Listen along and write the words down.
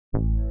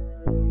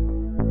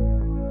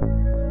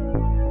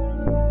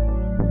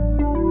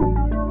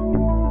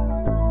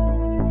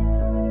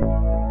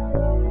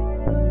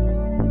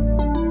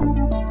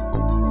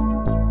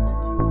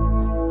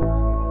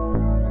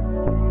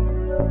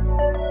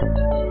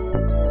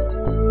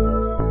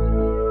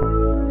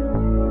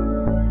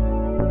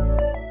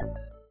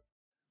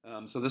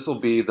So this will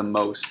be the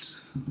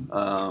most,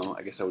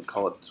 I guess I would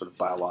call it sort of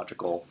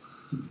biological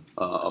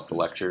of the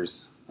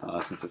lectures,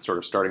 since it's sort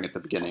of starting at the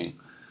beginning.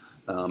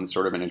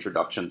 Sort of an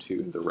introduction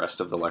to the rest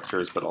of the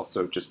lectures, but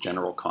also just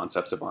general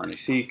concepts of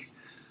RNA-Seq.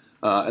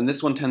 And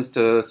this one tends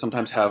to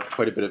sometimes have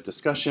quite a bit of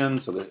discussion,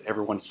 so that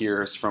everyone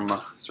here is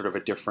from sort of a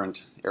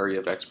different area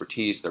of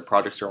expertise. Their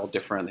projects are all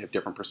different. They have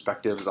different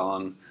perspectives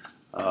on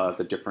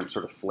the different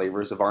sort of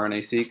flavors of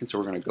RNA-Seq, and so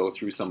we're going to go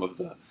through some of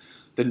the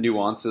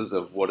nuances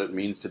of what it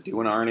means to do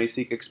an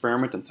RNA-Seq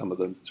experiment and some of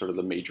the sort of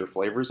the major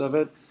flavors of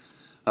it.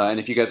 And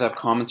if you guys have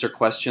comments or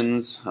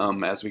questions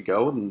as we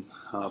go, then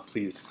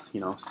please,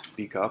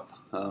 speak up.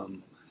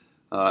 And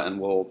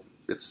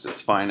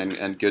it's fine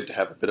and good to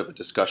have a bit of a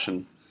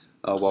discussion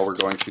while we're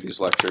going through these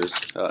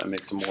lectures. It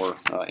makes them more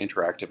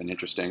interactive and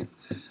interesting.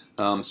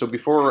 So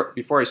before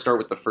I start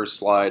with the first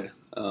slide,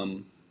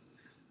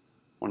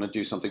 I want to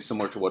do something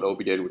similar to what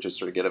Obi did, which is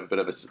sort of get a bit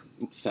of a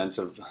sense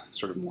of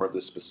sort of more of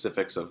the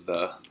specifics of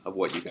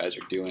what you guys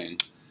are doing.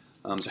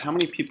 So how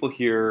many people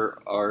here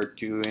are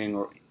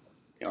doing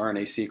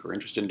RNA-Seq or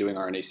interested in doing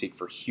RNA-Seq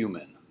for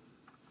human?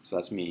 So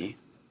that's me.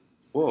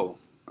 Whoa,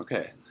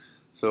 okay.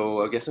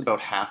 So I guess about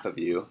half of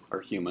you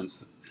are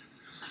humans.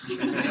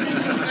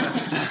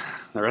 The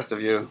rest of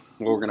you,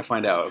 well, we're going to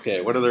find out. Okay,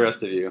 what are the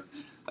rest of you?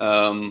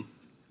 How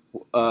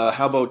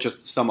about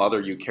just some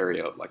other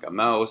eukaryote, like a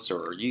mouse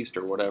or yeast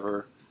or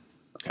whatever?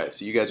 Okay,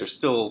 so you guys are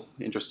still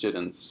interested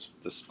in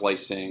the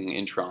splicing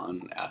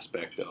intron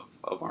aspect of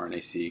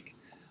RNA-Seq.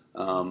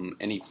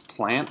 Any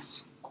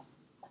plants?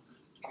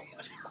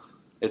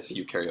 It's a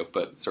eukaryote,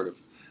 but sort of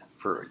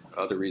for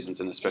other reasons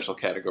in a special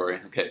category.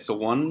 Okay, so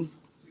 1,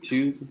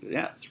 2,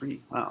 yeah,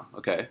 3. Wow,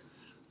 okay.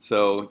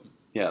 So,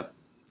 yeah,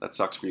 that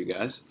sucks for you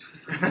guys,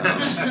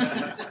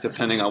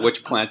 depending on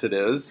which plant it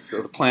is.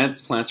 So the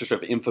plants are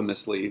sort of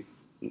infamously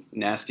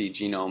nasty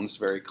genomes,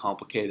 very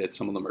complicated.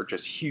 Some of them are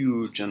just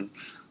huge and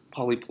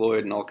polyploid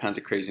and all kinds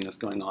of craziness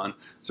going on.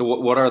 So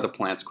what are the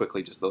plants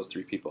quickly, just those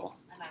 3 people?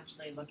 I'm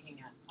actually looking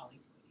at polyploidy.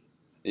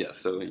 Yeah,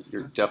 so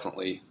you're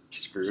definitely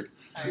screwed.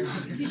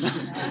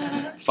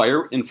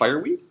 Fireweed.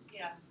 Fireweed?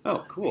 Yeah.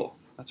 Oh, cool.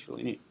 That's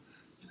really neat.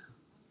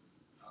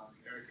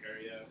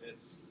 Ericaria,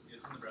 it's in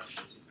the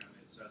Brassicaceae family.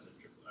 It has a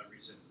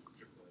recent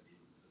triploidy.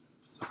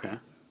 Okay.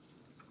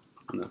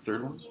 And the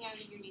third one? Looking at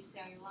the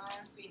unicellular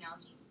green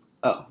algae.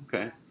 Oh,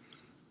 okay.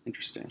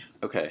 Interesting.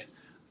 Okay.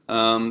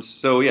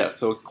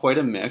 So quite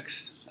a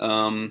mix.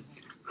 So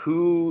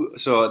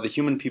the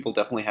human people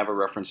definitely have a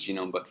reference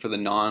genome, but for the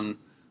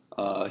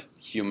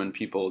non-human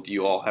people, do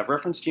you all have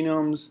reference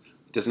genomes?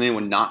 Does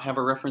anyone not have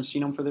a reference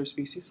genome for their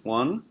species?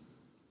 1,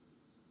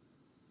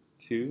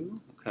 2,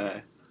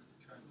 okay.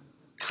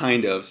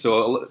 Kind of.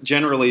 So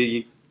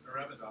generally...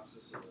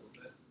 Arabidopsis a little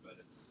bit, but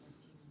it's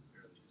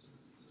fairly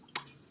distant.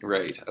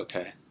 Right,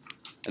 okay.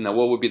 And then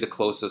what would be the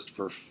closest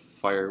for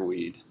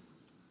fireweed?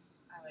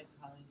 I would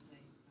probably say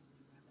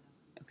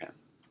Arabidopsis. Okay.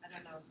 I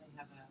don't know if they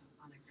have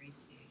on a gray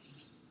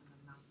stage.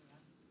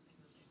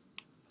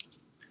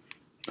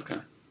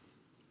 Okay.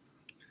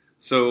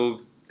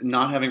 So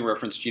not having a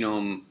reference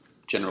genome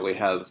generally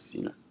has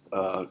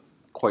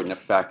quite an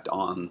effect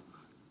on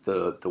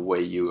the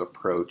way you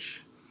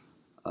approach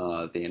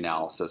the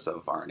analysis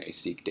of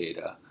RNA-Seq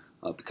data,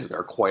 because there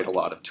are quite a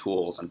lot of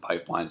tools and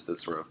pipelines that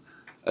sort of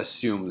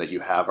assume that you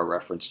have a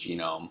reference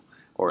genome,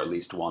 or at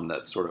least one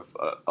that's sort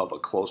of a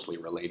closely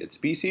related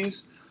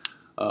species.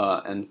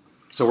 And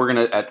so we're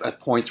going to, at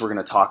points, we're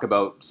going to talk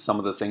about some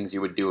of the things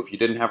you would do if you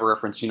didn't have a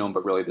reference genome,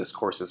 but really this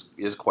course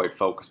is quite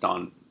focused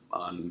on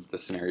the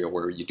scenario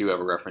where you do have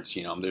a reference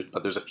genome.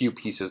 But there's a few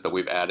pieces that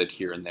we've added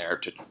here and there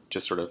to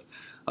just sort of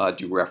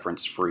do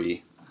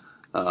reference-free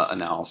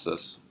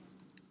analysis.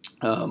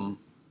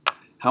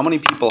 How many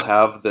people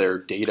have their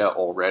data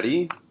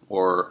already,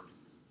 or...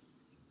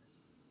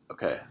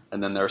 Okay,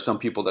 and then there are some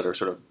people that are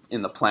sort of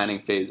in the planning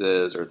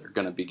phases, or they're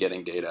going to be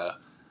getting data.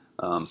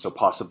 So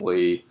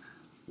possibly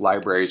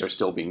libraries are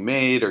still being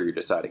made, or you're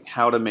deciding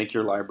how to make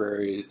your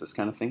libraries, this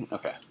kind of thing.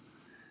 Okay,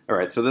 all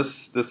right. So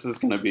this is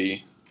going to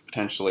be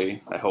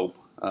potentially, I hope,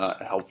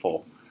 a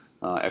helpful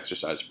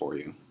exercise for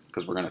you,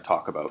 because we're going to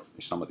talk about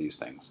some of these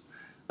things.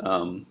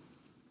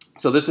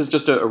 So this is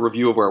just a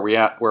review of where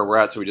we're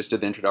at. So we just did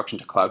the introduction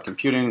to cloud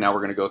computing. Now we're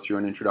going to go through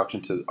an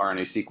introduction to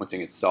RNA sequencing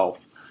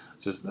itself.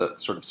 This is the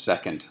sort of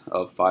second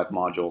of 5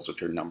 modules,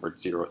 which are numbered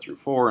 0 through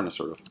 4 in a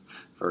sort of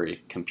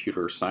very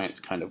computer science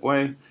kind of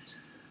way.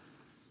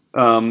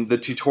 The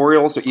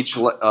tutorials, so each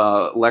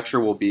lecture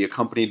will be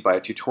accompanied by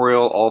a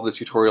tutorial. All of the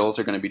tutorials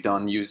are going to be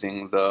done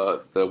using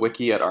the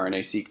wiki at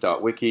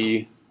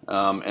rnaseq.wiki.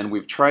 And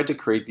we've tried to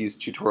create these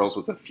tutorials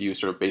with a few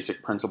sort of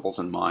basic principles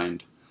in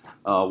mind.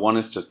 One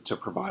is to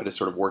provide a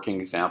sort of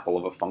working example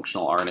of a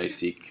functional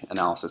RNA-Seq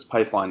analysis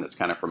pipeline that's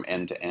kind of from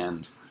end to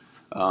end.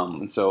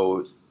 And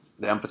so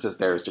the emphasis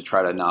there is to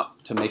try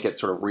to make it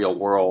sort of real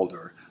world,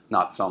 or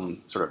not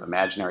some sort of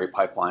imaginary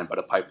pipeline, but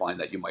a pipeline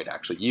that you might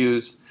actually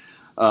use.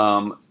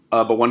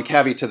 But one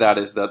caveat to that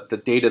is that the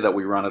data that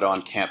we run it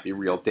on can't be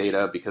real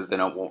data, because then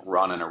it won't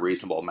run in a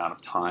reasonable amount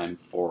of time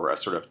for a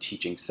sort of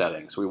teaching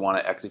setting. So we want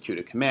to execute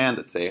a command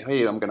that say,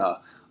 hey, I'm going to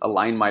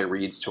align my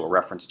reads to a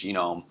reference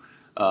genome,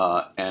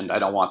 and I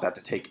don't want that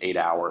to take 8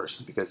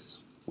 hours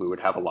because we would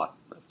have a lot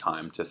of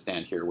time to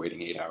stand here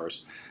waiting 8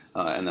 hours,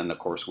 and then the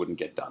course wouldn't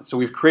get done. So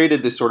we've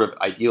created this sort of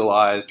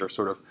idealized or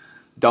sort of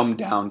dumbed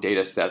down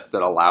data sets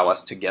that allow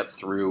us to get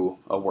through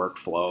a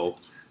workflow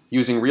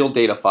using real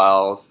data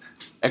files,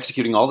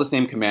 executing all the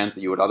same commands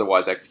that you would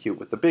otherwise execute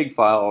with the big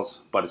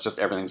files, but it's just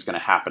everything's going to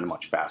happen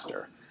much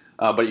faster.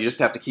 But you just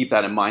have to keep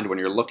that in mind when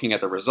you're looking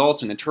at the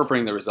results and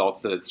interpreting the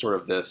results, that it's sort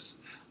of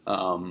this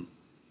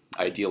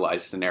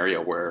idealized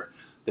scenario where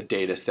the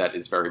data set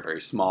is very,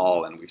 very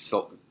small, and we've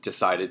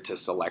decided to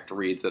select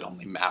reads that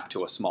only map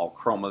to a small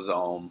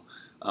chromosome.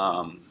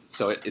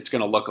 So it's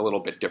going to look a little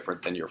bit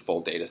different than your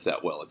full data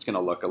set will. It's going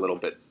to look a little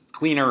bit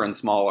cleaner and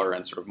smaller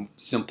and sort of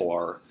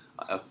simpler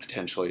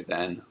potentially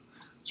than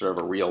sort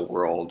of a real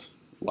world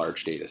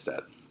large data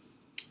set.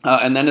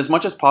 And then as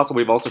much as possible,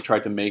 we've also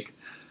tried to make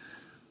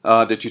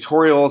the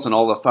tutorials and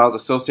all the files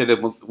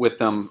associated with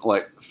them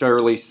like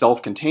fairly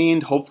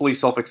self-contained, hopefully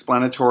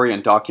self-explanatory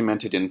and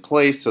documented in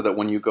place, so that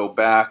when you go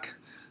back,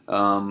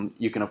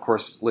 you can of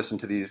course listen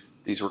to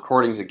these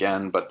recordings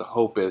again, but the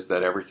hope is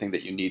that everything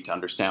that you need to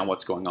understand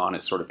what's going on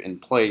is sort of in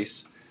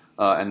place.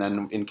 And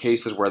then in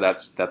cases where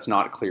that's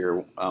not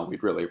clear,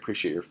 we'd really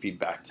appreciate your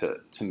feedback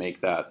to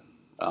make that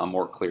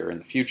more clear in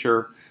the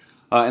future.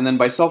 And then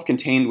by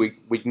self-contained,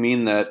 we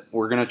mean that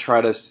we're going to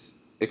try to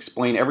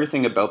explain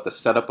everything about the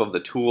setup of the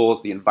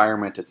tools, the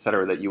environment,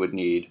 etc., that you would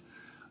need.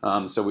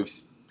 So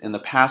in the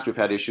past we've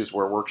had issues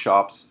where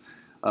workshops,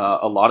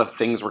 a lot of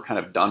things were kind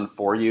of done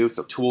for you.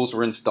 So tools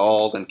were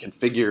installed and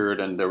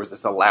configured, and there was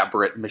this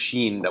elaborate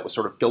machine that was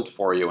sort of built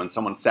for you, and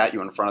someone sat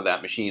you in front of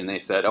that machine and they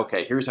said,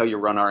 okay, here's how you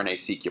run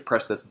RNA-Seq. You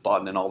press this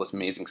button and all this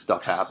amazing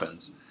stuff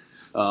happens.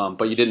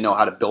 But you didn't know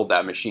how to build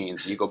that machine.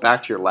 So you go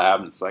back to your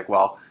lab and it's like,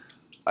 well,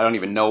 I don't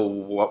even know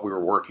what we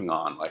were working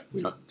on.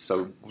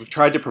 So we've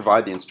tried to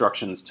provide the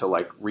instructions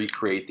to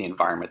recreate the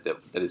environment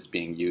that is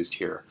being used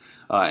here,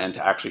 and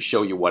to actually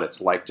show you what it's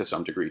like to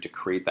some degree to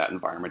create that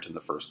environment in the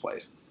first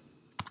place.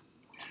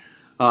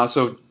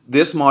 So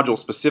this module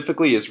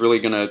specifically is really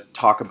going to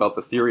talk about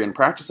the theory and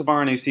practice of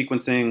RNA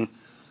sequencing.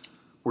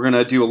 We're going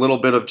to do a little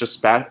bit of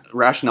just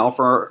rationale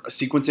for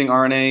sequencing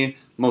RNA.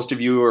 Most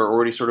of you are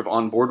already sort of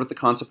on board with the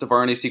concept of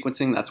RNA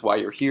sequencing. That's why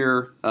you're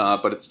here.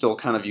 But it's still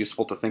kind of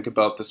useful to think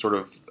about the sort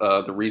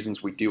of the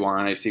reasons we do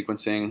RNA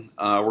sequencing.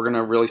 We're going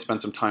to really spend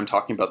some time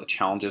talking about the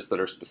challenges that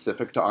are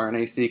specific to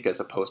RNA-Seq as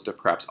opposed to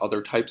perhaps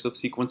other types of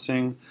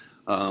sequencing.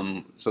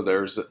 So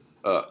there's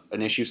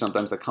an issue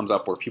sometimes that comes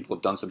up where people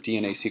have done some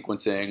DNA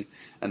sequencing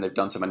and they've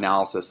done some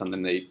analysis, and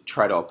then they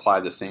try to apply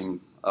the same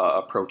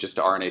approaches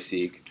to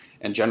RNA-Seq.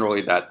 And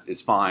generally that is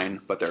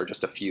fine, but there are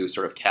just a few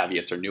sort of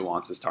caveats or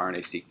nuances to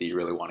RNA-Seq that you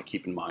really want to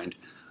keep in mind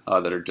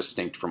that are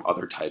distinct from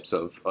other types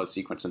of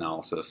sequence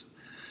analysis.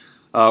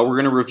 We're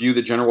going to review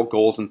the general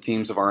goals and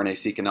themes of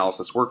RNA-Seq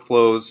analysis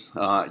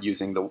workflows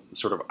using the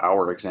sort of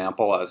our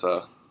example as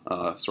a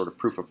sort of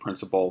proof of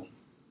principle.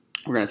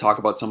 We're going to talk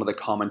about some of the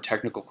common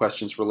technical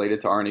questions related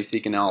to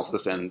RNA-Seq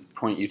analysis and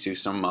point you to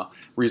some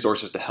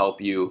resources to help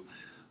you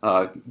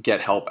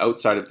get help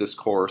outside of this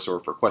course or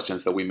for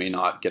questions that we may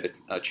not get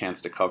a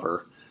chance to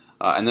cover.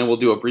 And then we'll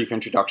do a brief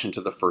introduction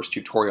to the first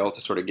tutorial to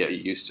sort of get you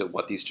used to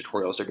what these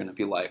tutorials are going to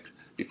be like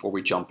before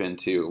we jump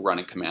into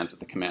running commands at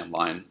the command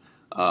line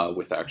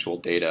with actual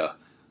data,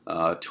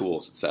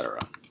 tools, etc.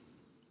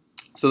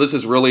 So this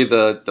is really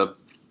the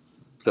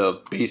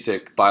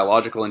basic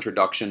biological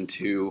introduction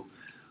to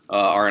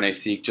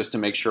RNA-Seq, just to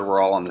make sure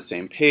we're all on the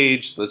same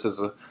page. So this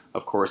is,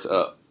 of course,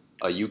 a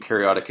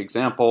eukaryotic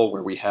example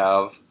where we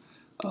have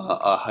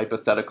a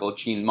hypothetical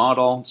gene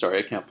model. Sorry,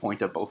 I can't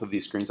point at both of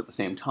these screens at the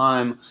same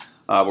time.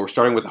 We're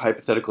starting with a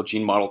hypothetical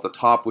gene model at the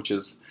top, which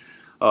is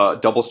a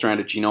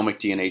double-stranded genomic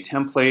DNA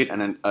template,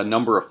 and a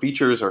number of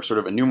features are sort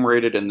of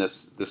enumerated in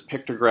this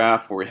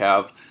pictograph, where we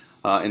have,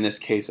 in this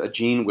case, a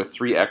gene with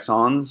 3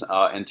 exons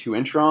and 2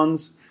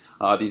 introns.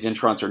 These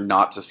introns are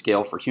not to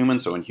scale for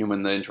humans, so in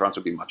human the introns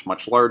would be much,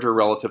 much larger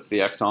relative to the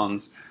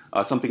exons.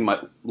 Something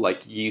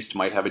like yeast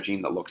might have a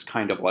gene that looks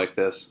kind of like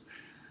this.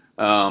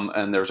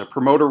 And there's a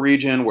promoter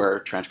region where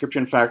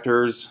transcription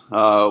factors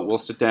will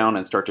sit down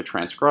and start to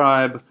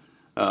transcribe.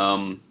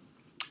 And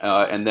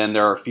then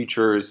there are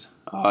features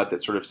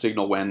that sort of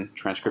signal when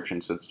transcription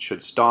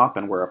should stop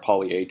and where a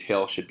poly A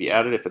tail should be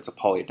added if it's a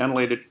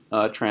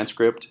polyadenylated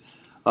transcript.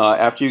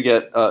 After you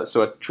get,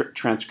 so a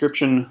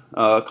transcription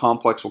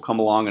complex will come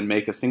along and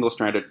make a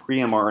single-stranded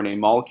pre-mRNA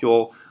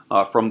molecule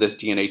from this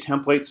DNA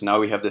template. So now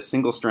we have this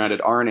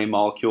single-stranded RNA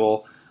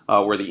molecule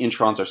where the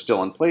introns are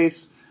still in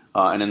place.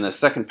 And in the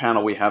second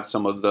panel, we have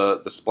some of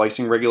the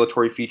splicing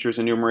regulatory features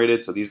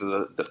enumerated. So these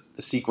are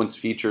the sequence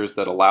features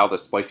that allow the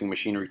splicing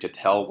machinery to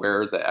tell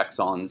where the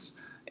exons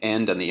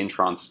end and the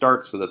introns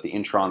start, so that the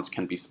introns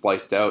can be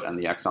spliced out and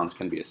the exons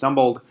can be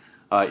assembled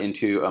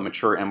into a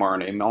mature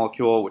mRNA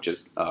molecule, which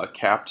is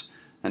capped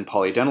and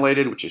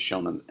polyadenylated, which is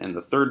shown in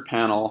the third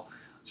panel.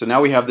 So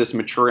now we have this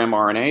mature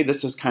mRNA.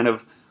 This is kind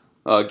of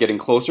getting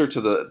closer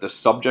to the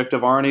subject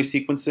of RNA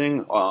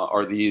sequencing,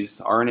 are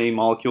these RNA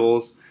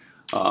molecules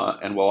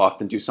and we'll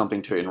often do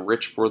something to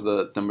enrich for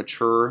the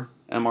mature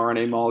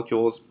mRNA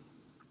molecules.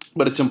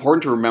 But it's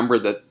important to remember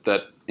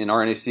that in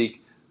RNA-seq,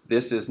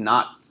 this is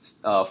not,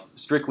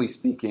 strictly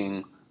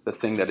speaking, the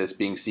thing that is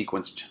being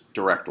sequenced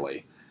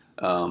directly.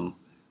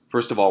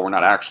 First of all, we're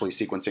not actually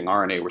sequencing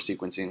RNA, we're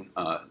sequencing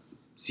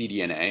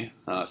cDNA,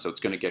 so it's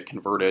going to get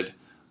converted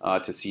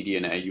to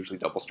cDNA, usually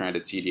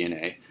double-stranded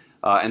cDNA.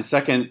 And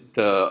second,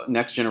 the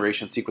next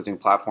generation sequencing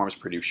platforms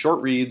produce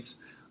short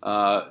reads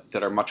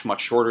that are much,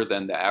 much shorter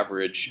than the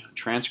average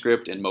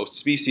transcript in most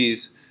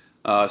species.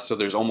 So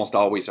there's almost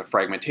always a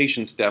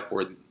fragmentation step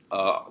where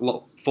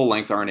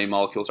full-length RNA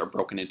molecules are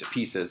broken into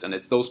pieces, and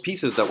it's those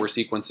pieces that we're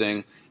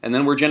sequencing, and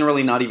then we're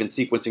generally not even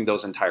sequencing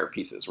those entire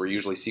pieces. We're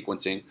usually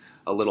sequencing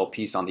a little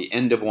piece on the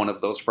end of one of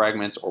those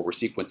fragments, or we're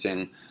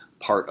sequencing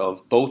part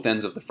of both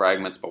ends of the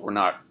fragments, but we're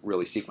not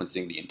really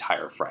sequencing the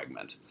entire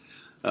fragment.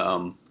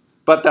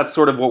 But that's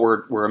sort of what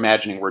we're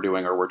imagining we're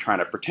doing, or we're trying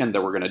to pretend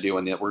that we're going to do,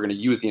 and that we're going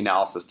to use the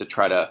analysis to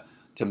try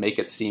to make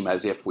it seem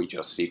as if we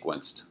just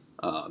sequenced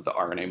the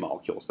RNA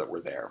molecules that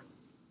were there.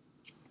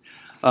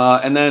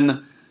 And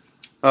then,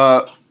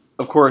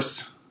 of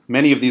course,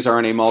 many of these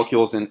RNA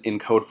molecules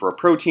encode for a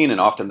protein, and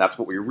often that's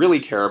what we really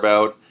care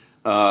about.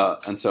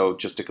 And so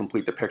just to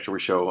complete the picture, we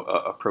show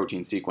a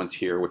protein sequence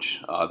here,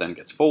 which then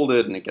gets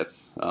folded, and it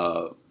gets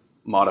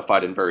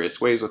modified in various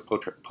ways with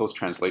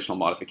post-translational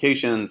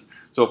modifications.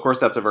 So of course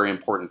that's a very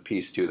important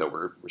piece too, that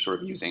we're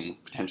sort of using,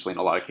 potentially in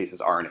a lot of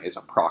cases, RNA as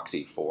a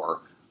proxy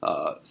for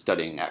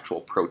studying actual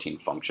protein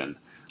function.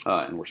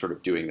 And we're sort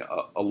of doing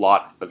a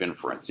lot of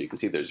inference. So you can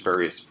see there's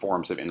various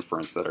forms of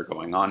inference that are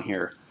going on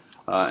here.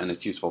 And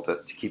it's useful to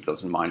keep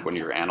those in mind when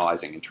you're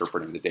analyzing,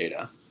 interpreting the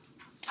data.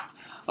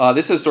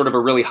 This is sort of a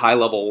really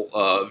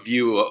high-level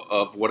view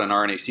of what an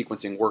RNA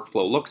sequencing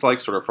workflow looks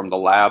like, sort of from the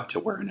lab to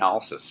where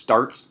analysis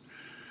starts.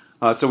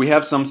 So we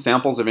have some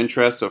samples of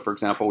interest. So for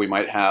example, we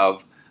might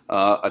have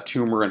a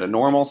tumor and a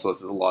normal. So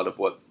this is a lot of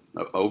what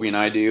Obi and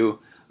I do.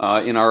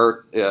 In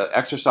our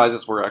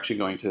exercises, we're actually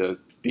going to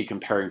be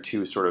comparing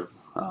two sort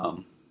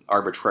of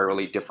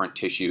arbitrarily different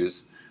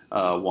tissues.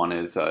 One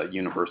is a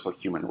universal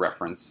human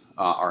reference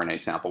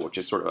RNA sample, which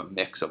is sort of a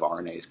mix of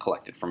RNAs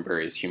collected from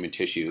various human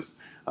tissues.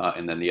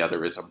 And then the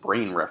other is a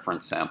brain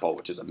reference sample,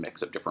 which is a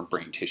mix of different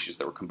brain tissues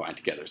that were combined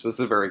together. So this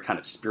is a very kind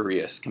of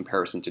spurious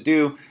comparison to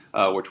do,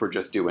 which we're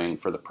just doing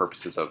for the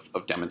purposes of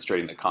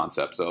demonstrating the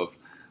concepts of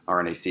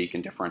RNA-seq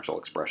and differential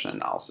expression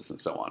analysis and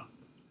so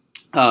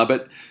on.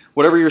 But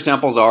whatever your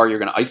samples are, you're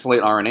going to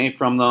isolate RNA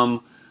from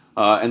them,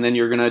 and then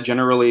you're going to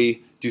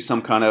generally do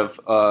some kind of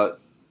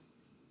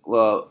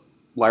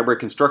library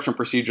construction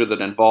procedure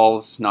that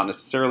involves, not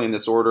necessarily in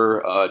this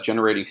order,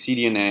 generating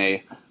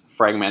cDNA,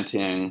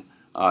 fragmenting,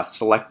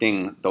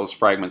 selecting those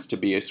fragments to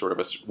be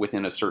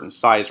within a certain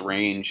size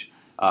range,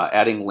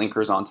 adding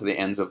linkers onto the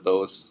ends of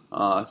those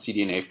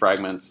cDNA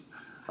fragments,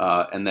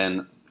 and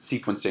then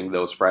sequencing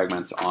those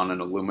fragments on an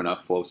Illumina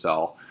flow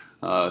cell.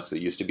 So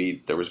it used to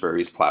be, there was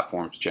various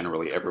platforms.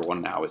 Generally,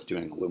 everyone now is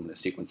doing Illumina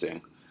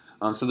sequencing.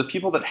 So the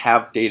people that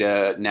have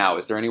data now,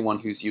 is there anyone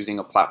who's using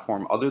a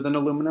platform other than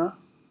Illumina?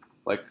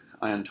 Like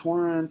Ion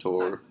Torrent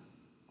or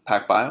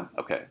PacBio?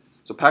 Okay,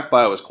 so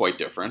PacBio is quite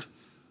different.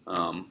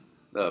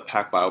 The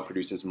PacBio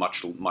produces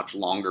much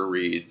longer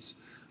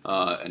reads,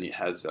 and it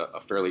has a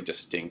fairly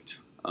distinct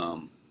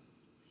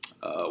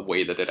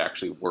way that it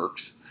actually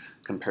works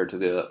compared to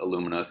the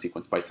Illumina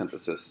sequence by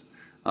synthesis.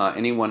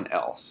 Anyone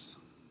else?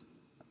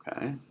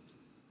 Okay,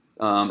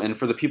 and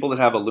for the people that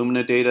have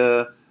Illumina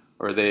data,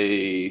 are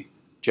they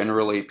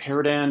generally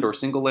paired end or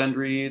single end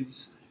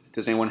reads?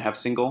 Does anyone have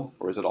single,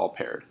 or is it all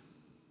paired?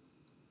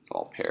 It's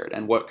all paired.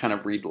 And what kind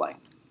of read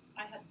length?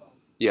 I had both.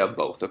 Yeah,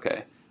 both,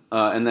 okay.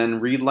 And then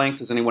read length,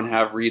 does anyone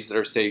have reads that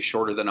are, say,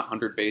 shorter than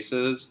 100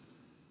 bases?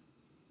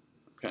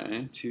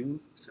 Okay,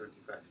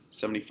 75.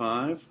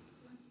 75?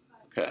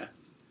 Okay.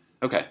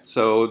 Okay,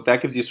 so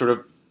that gives you sort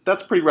of,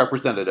 that's pretty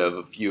representative.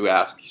 If you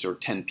ask sort of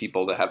 10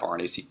 people that have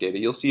RNA-seq data,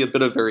 you'll see a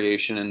bit of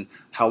variation in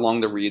how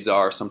long the reads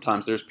are.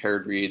 Sometimes there's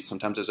paired reads,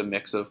 sometimes there's a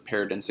mix of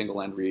paired and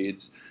single-end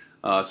reads.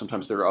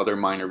 Sometimes there are other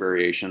minor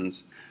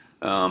variations.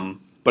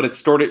 But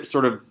it's we're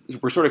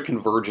sort of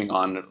converging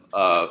on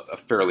a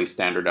fairly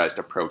standardized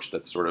approach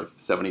that's sort of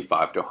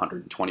 75 to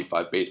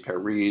 125 base pair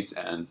reads,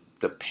 and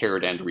the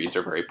paired end reads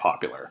are very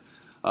popular.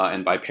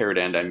 And by paired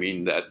end, I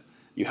mean that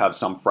you have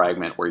some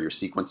fragment where you're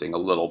sequencing a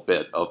little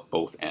bit of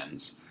both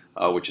ends,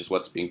 which is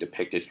what's being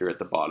depicted here at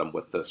the bottom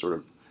with the sort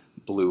of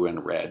blue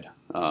and red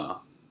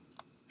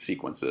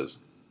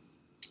sequences.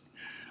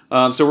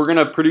 So we're going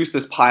to produce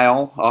this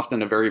pile,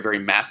 often a very, very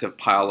massive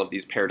pile of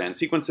these paired end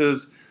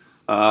sequences.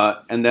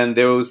 And then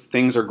those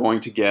things are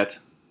going to get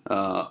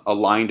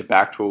aligned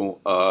back to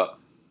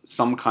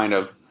some kind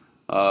of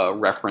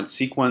reference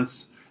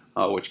sequence,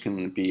 which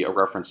can be a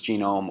reference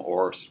genome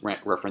or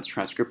reference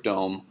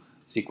transcriptome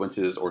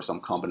sequences or some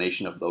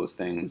combination of those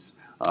things.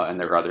 And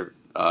there are other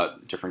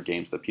different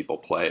games that people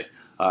play.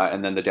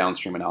 And then the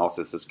downstream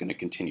analysis is going to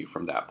continue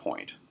from that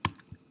point.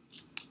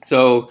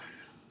 So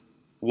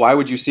why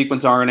would you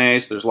sequence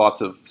RNA? So there's lots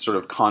of sort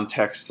of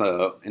contexts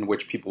in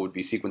which people would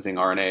be sequencing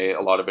RNA.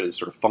 A lot of it is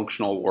sort of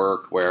functional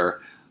work where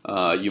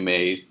you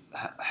may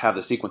have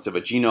the sequence of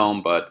a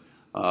genome, but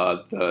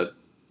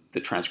the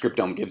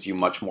transcriptome gives you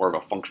much more of a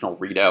functional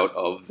readout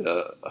of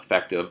the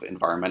effect of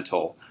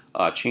environmental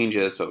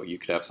changes. So you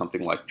could have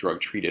something like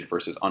drug-treated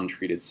versus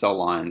untreated cell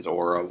lines,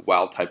 or a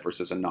wild type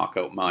versus a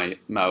knockout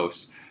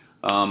mouse.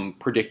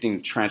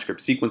 Predicting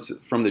transcript sequence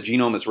from the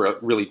genome is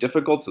really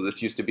difficult. So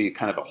this used to be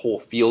kind of a whole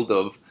field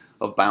of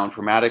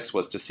bioinformatics,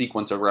 was to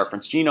sequence a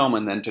reference genome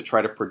and then to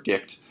try to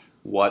predict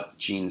what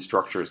gene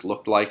structures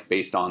looked like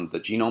based on the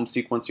genome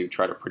sequence. You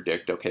try to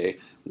predict, okay,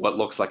 what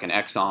looks like an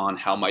exon,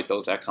 how might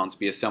those exons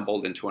be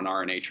assembled into an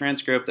RNA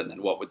transcript, and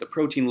then what would the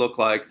protein look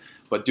like,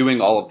 but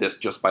doing all of this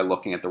just by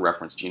looking at the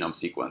reference genome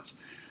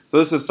sequence. So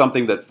this is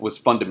something that was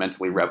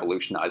fundamentally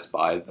revolutionized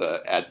by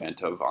the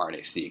advent of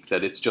RNA-Seq,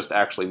 that it's just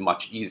actually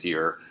much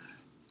easier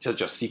to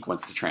just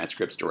sequence the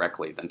transcripts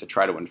directly than to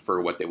try to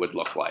infer what they would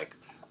look like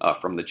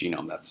from the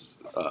genome.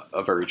 That's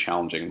a very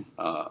challenging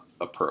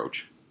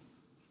approach.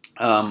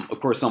 Of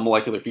course, some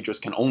molecular features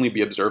can only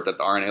be observed at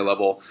the RNA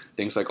level,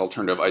 things like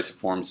alternative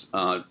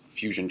isoforms,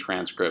 fusion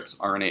transcripts,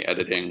 RNA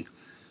editing.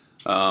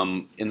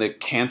 In the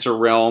cancer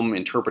realm,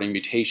 interpreting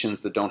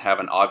mutations that don't have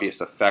an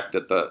obvious effect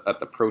at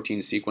the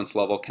protein sequence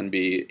level can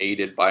be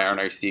aided by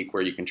RNA-Seq,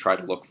 where you can try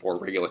to look for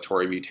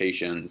regulatory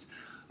mutations,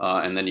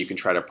 and then you can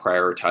try to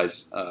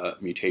prioritize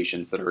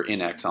mutations that are in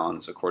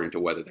exons according to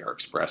whether they're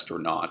expressed or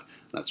not.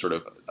 And that's sort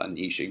of a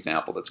niche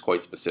example that's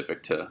quite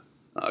specific to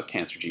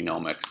cancer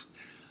genomics.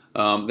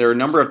 There are a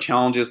number of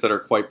challenges that are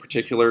quite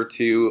particular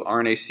to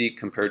RNA-Seq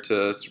compared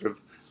to sort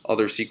of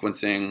other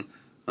sequencing,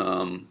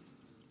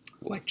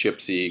 like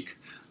ChIP-seq,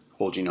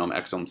 whole genome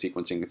exome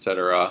sequencing,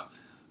 etc.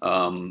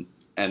 And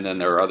then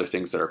there are other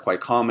things that are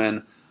quite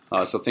common.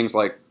 So things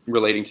like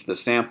relating to the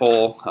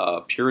sample,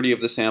 purity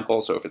of the sample.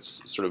 So if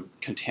it's sort of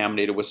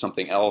contaminated with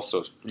something else,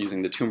 so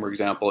using the tumor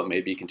example, it may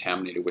be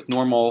contaminated with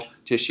normal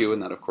tissue,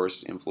 and that of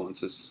course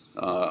influences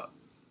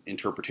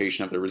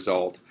interpretation of the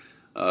result.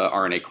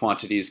 RNA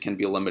quantities can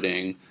be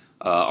limiting.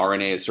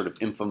 RNA is sort of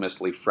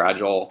infamously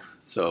fragile,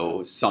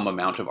 so some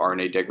amount of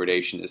RNA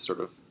degradation is sort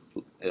of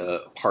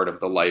part of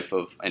the life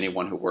of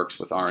anyone who works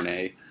with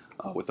RNA,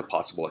 with the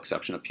possible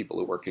exception of people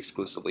who work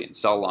exclusively in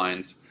cell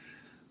lines.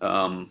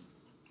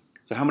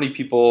 So how many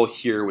people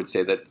here would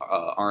say that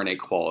RNA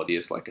quality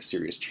is like a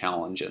serious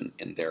challenge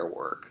in their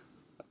work?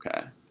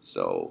 Okay,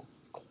 so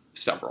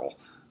several.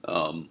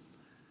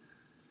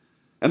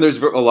 And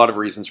there's a lot of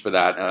reasons for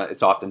that.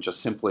 It's often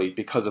just simply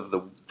because of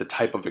the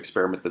type of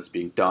experiment that's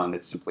being done,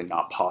 it's simply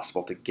not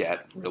possible to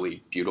get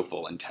really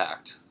beautiful,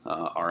 intact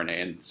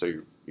RNA, and so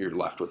you're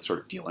left with sort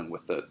of dealing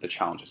with the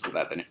challenges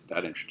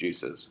that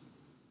introduces.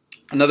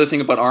 Another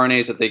thing about RNA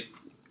is that they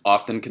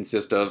often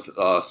consist of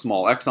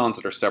small exons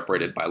that are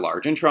separated by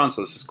large introns,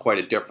 so this is quite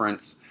a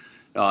difference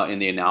in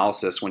the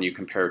analysis when you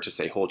compare it to,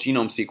 say, whole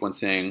genome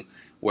sequencing,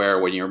 where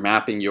when you're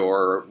mapping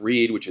your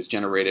read, which is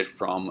generated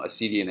from a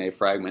cDNA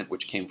fragment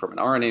which came from an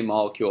RNA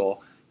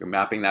molecule, you're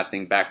mapping that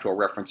thing back to a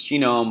reference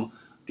genome,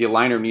 the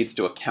aligner needs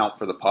to account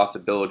for the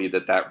possibility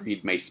that that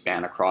read may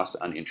span across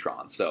an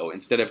intron. So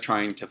instead of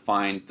trying to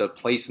find the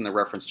place in the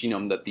reference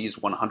genome that these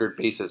 100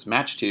 bases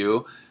match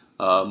to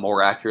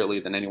more accurately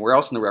than anywhere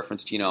else in the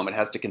reference genome, it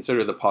has to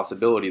consider the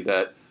possibility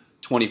that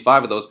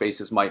 25 of those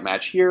bases might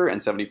match here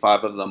and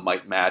 75 of them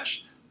might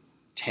match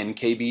 10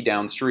 kb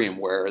downstream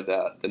where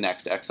the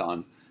next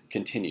exon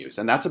continues.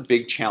 And that's a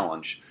big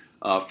challenge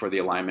for the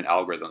alignment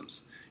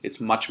algorithms. It's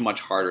much,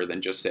 much harder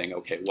than just saying,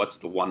 okay, what's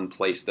the one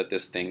place that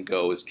this thing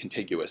goes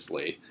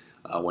contiguously,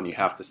 when you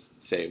have to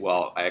say,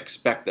 well, I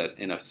expect that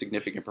in a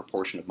significant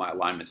proportion of my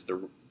alignments,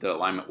 the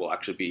alignment will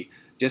actually be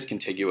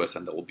discontiguous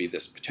and there will be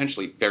this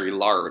potentially very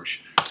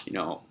large,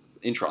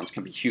 introns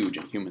can be huge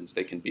in humans,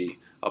 they can be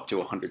up to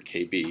 100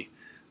 kb.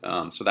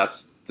 So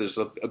there's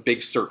a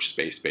big search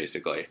space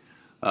basically.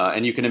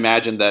 And you can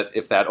imagine that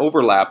if that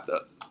overlap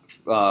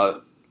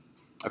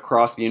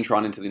across the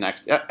intron into the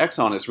next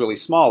exon is really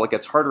small, it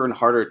gets harder and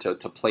harder to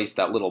place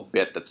that little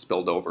bit that's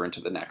spilled over into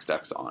the next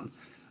exon.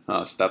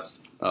 So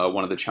that's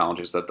one of the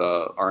challenges that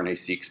the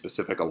RNA-Seq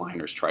specific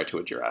aligners try to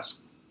address.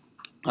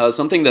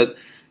 Something that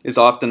is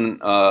often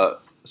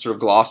sort of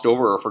glossed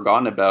over or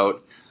forgotten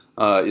about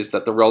is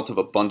that the relative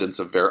abundance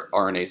of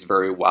RNAs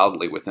vary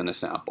wildly within a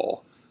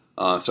sample.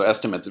 So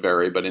estimates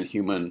vary, but in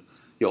human,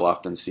 you'll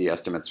often see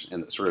estimates in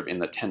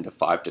the 10 to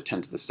 5 to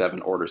 10 to the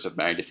 7 orders of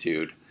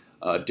magnitude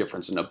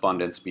difference in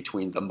abundance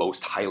between the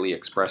most highly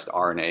expressed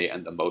RNA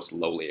and the most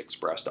lowly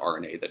expressed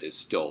RNA that is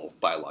still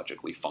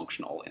biologically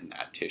functional in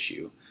that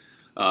tissue.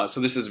 So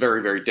this is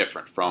very, very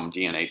different from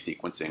DNA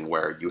sequencing,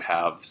 where you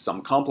have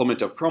some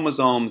complement of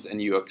chromosomes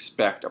and you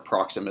expect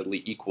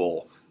approximately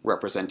equal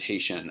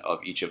representation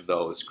of each of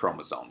those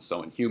chromosomes.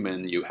 So in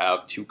human, you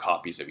have 2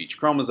 copies of each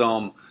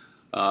chromosome.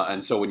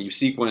 And so when you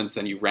sequence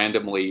and you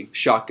randomly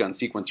shotgun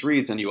sequence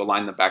reads and you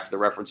align them back to the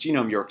reference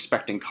genome, you're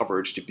expecting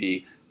coverage to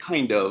be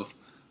kind of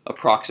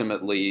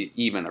approximately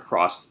even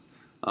across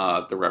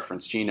the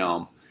reference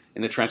genome.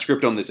 In the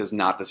transcriptome, this is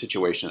not the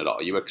situation at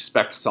all. You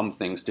expect some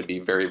things to be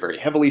very, very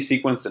heavily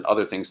sequenced and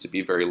other things to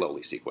be very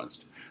lowly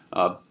sequenced,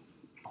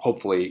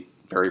 hopefully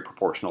very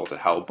proportional to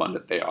how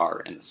abundant they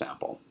are in the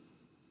sample.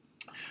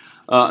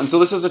 And so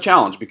this is a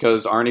challenge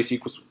because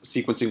RNA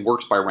sequencing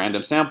works by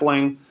random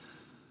sampling.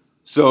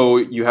 So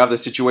you have the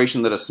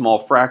situation that a small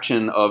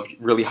fraction of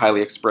really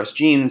highly expressed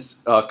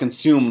genes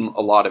consume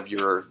a lot of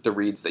the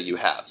reads that you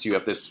have. So you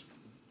have this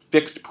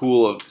fixed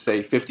pool of,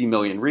 say, 50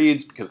 million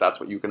reads because that's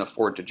what you can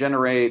afford to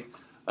generate,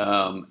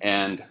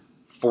 and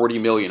 40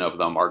 million of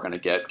them are going to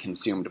get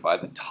consumed by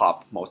the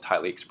top most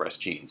highly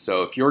expressed genes.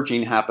 So if your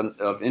gene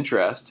of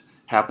interest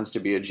happens to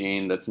be a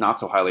gene that's not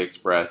so highly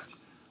expressed,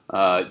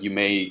 you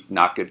may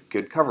not get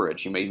good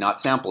coverage. You may not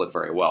sample it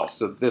very well.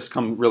 So this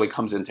really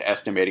comes into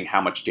estimating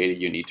how much data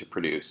you need to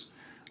produce.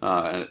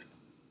 And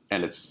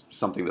it's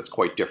something that's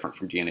quite different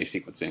from DNA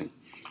sequencing.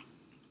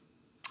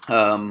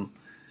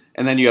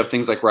 And then you have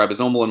things like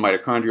ribosomal and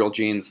mitochondrial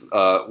genes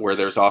where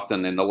there's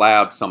often in the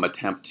lab some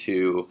attempt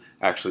to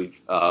actually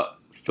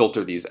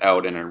filter these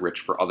out and enrich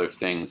for other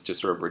things to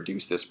sort of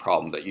reduce this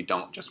problem that you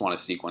don't just want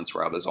to sequence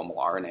ribosomal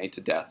RNA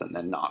to death and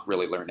then not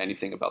really learn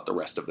anything about the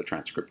rest of the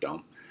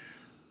transcriptome.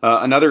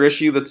 Another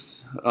issue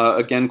that's,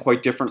 again,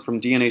 quite different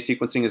from DNA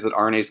sequencing is that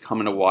RNAs come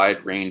in a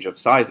wide range of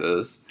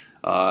sizes,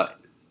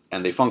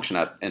 and they function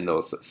in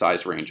those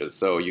size ranges.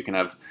 So you can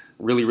have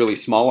really, really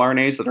small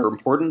RNAs that are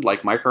important,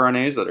 like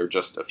microRNAs that are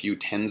just a few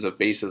tens of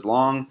bases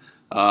long,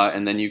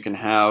 and then you can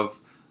have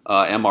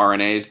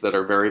mRNAs that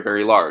are very,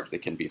 very large. They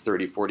can be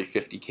 30, 40,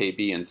 50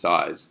 kb in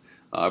size,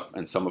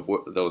 and some of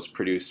those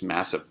produce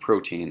massive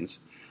proteins.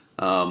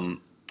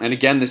 And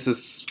again, this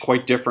is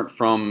quite different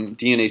from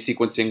DNA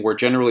sequencing, where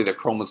generally the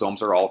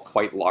chromosomes are all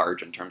quite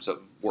large in terms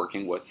of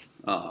working with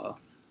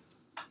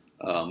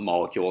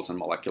molecules and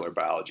molecular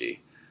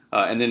biology.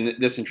 And then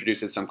this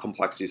introduces some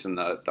complexities in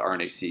the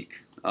RNA-Seq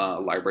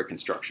library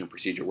construction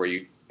procedure, where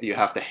you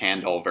have to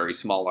handle very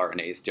small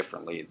RNAs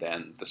differently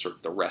than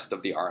the rest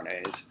of the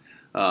RNAs.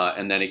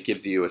 And then it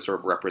gives you a sort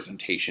of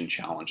representation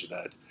challenge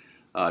that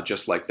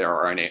just like there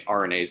are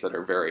RNAs that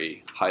are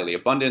very highly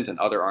abundant and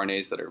other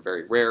RNAs that are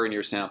very rare in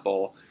your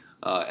sample,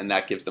 and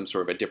that gives them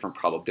sort of a different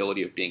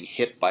probability of being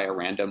hit by a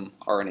random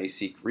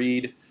RNA-Seq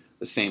read.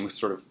 The same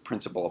sort of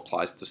principle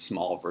applies to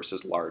small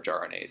versus large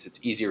RNAs.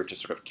 It's easier to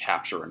sort of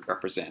capture and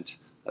represent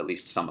at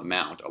least some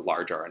amount a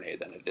large RNA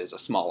than it is a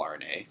small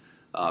RNA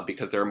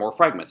because there are more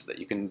fragments that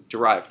you can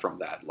derive from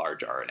that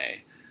large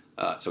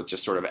RNA. So it's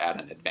just sort of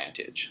at an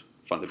advantage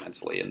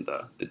fundamentally in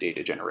the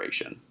data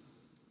generation.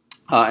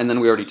 And then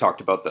we already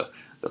talked about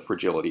the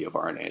fragility of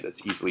RNA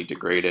that's easily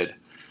degraded.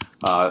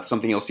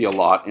 Something you'll see a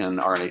lot in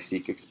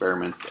RNA-Seq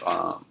experiments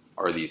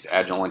are these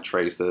Agilent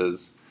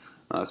traces.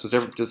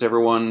 So does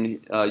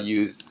everyone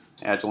use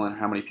Agilent?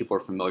 How many people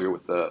are familiar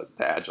with the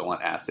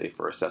Agilent assay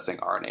for assessing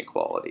RNA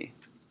quality?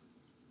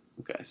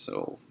 Okay,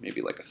 so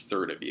maybe like a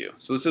third of you.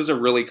 So this is a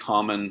really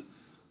common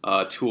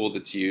tool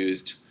that's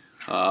used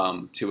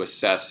to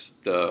assess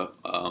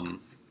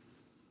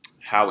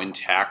how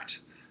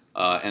intact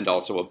and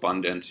also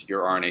abundant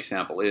your RNA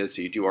sample is.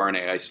 So you do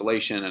RNA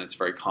isolation, and it's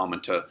very common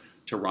to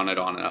run it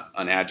on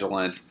an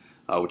Agilent,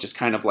 which is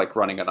kind of like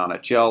running it on a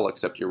gel,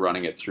 except you're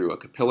running it through a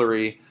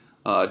capillary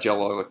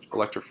gel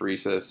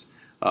electrophoresis.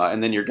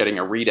 And then you're getting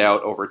a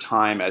readout over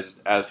time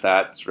as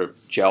that sort of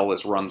gel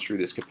is run through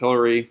this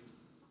capillary.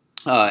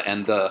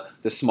 And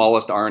the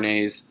smallest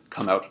RNAs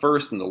come out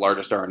first, and the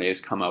largest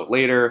RNAs come out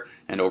later.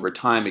 And over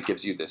time, it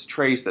gives you this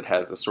trace that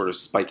has this sort of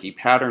spiky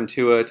pattern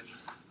to it.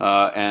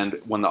 And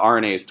when the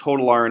RNA is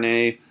total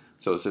RNA,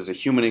 so this is a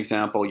human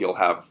example, you'll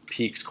have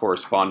peaks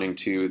corresponding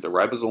to the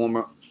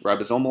ribosomal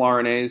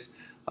RNAs,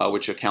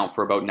 which account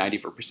for about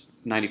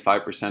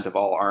 95% of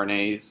all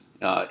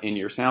RNAs in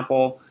your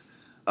sample.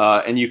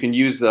 And you can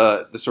use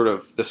the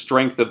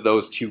strength of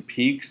those two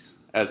peaks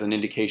as an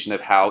indication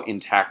of how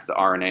intact the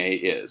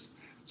RNA is.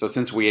 So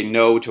since we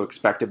know to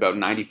expect about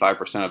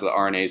 95% of the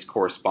RNAs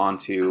correspond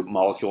to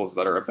molecules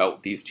that are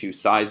about these two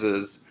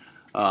sizes,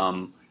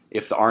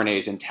 if the RNA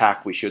is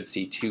intact, we should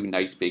see two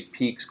nice big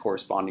peaks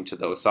corresponding to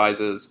those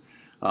sizes.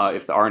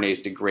 If the RNA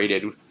is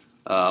degraded,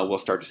 we'll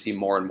start to see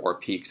more and more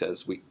peaks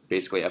as we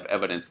basically have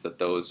evidence that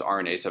those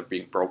RNAs have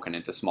been broken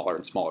into smaller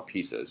and smaller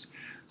pieces.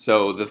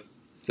 So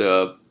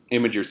the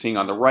image you're seeing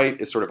on the right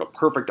is sort of a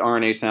perfect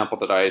RNA sample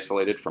that I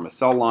isolated from a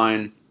cell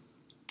line.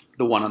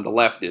 The one on the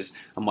left is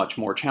a much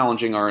more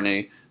challenging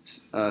RNA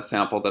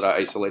sample that I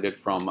isolated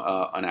from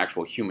an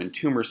actual human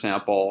tumor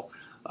sample.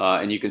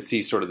 And you can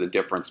see sort of the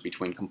difference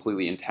between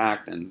completely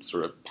intact and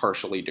sort of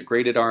partially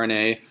degraded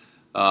RNA.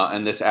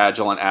 And this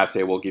Agilent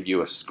assay will give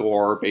you a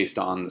score based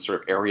on the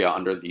sort of area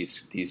under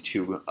these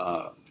two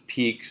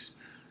peaks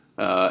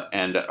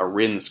and a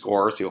RIN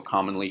score. So you'll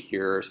commonly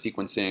hear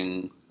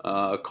sequencing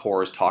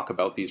cores talk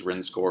about these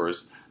RIN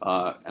scores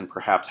and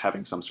perhaps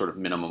having some sort of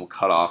minimum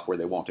cutoff where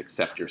they won't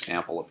accept your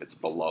sample if it's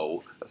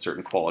below a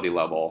certain quality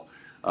level.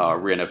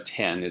 RIN of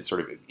 10, it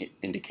sort of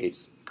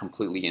indicates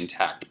completely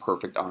intact,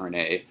 perfect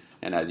RNA.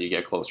 And as you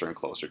get closer and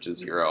closer to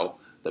 0,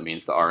 that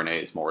means the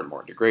RNA is more and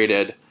more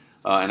degraded.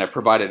 And I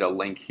provided a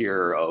link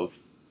here of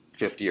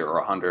 50 or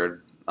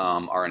 100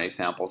 RNA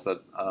samples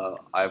that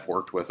I've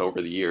worked with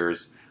over the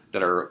years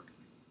that are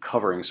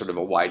covering sort of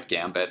a wide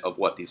gambit of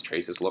what these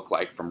traces look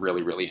like, from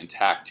really, really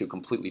intact to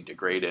completely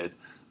degraded,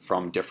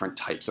 from different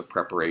types of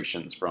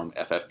preparations, from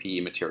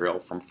FFPE material,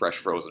 from fresh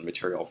frozen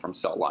material, from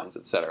cell lines,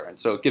 et cetera. And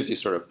so it gives you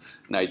sort of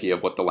an idea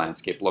of what the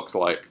landscape looks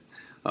like.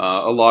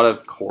 A lot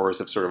of cores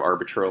have sort of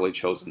arbitrarily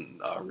chosen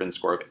a RIN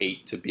score of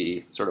 8 to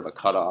be sort of a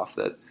cutoff,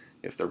 that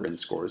if the RIN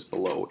score is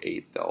below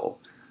 8, they'll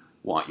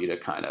want you to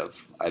kind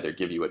of either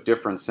give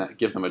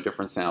them a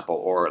different sample,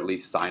 or at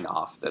least sign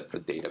off that the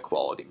data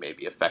quality may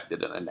be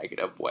affected in a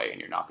negative way,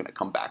 and you're not going to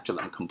come back to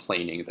them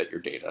complaining that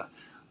your data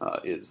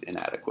is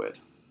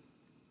inadequate.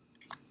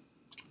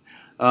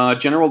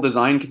 General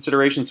design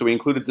considerations. So we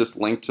included this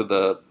link to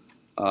the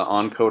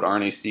on-code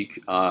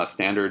RNA-Seq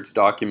standards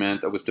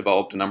document that was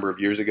developed a number of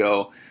years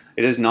ago.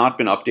 It has not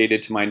been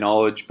updated to my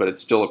knowledge, but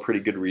it's still a pretty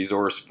good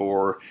resource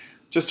for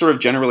just sort of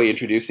generally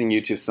introducing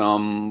you to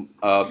some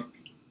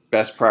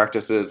best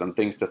practices and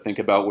things to think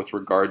about with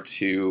regard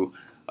to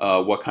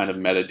what kind of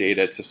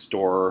metadata to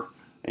store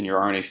in your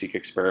RNA-Seq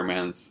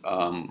experiments,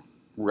 the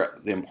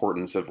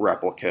importance of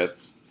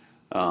replicates,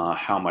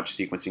 how much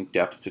sequencing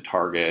depth to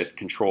target,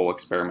 control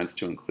experiments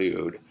to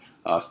include,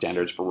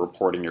 standards for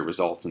reporting your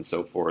results, and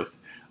so forth.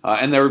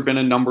 And there have been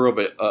a number of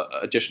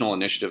additional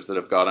initiatives that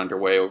have got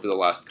underway over the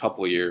last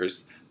couple of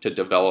years to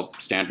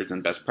develop standards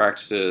and best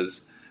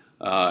practices.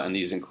 And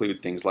these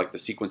include things like the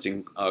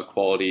Sequencing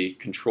Quality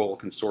Control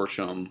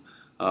Consortium.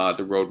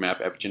 The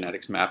Roadmap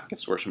Epigenetics Mapping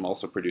Consortium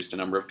also produced a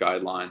number of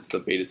guidelines, the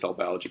Beta Cell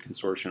Biology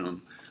Consortium,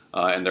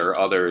 and there are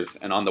others.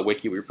 And on the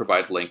wiki, we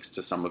provide links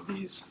to some of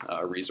these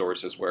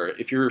resources where,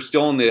 if you're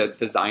still in the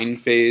design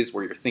phase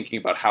where you're thinking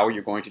about how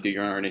you're going to do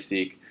your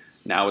RNA-Seq,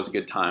 now is a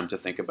good time to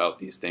think about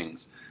these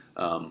things.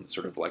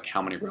 Sort of like,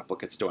 how many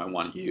replicates do I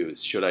want to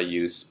use? Should I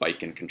use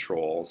spike-in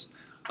controls?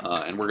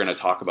 And we're going to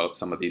talk about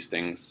some of these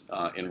things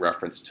in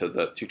reference to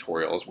the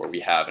tutorials where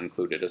we have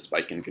included a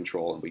spike-in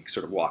control, and we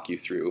sort of walk you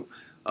through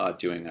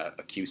doing a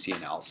QC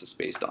analysis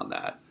based on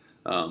that.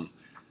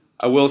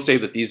 I will say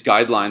that these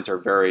guidelines are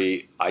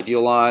very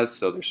idealized,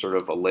 so there's sort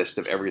of a list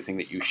of everything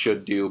that you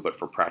should do, but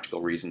for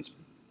practical reasons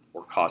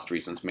or cost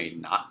reasons may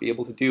not be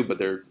able to do, but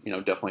they're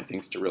definitely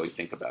things to really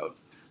think about.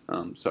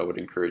 So I would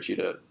encourage you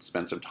to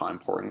spend some time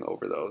poring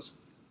over those.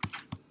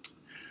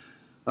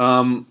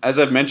 As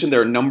I've mentioned, there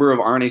are a number of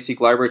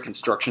RNA-Seq library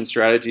construction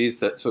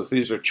strategies so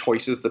these are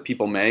choices that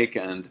people make,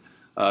 and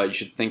you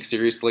should think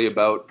seriously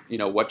about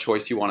what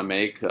choice you want to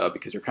make,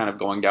 because you're kind of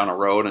going down a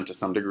road, and to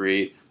some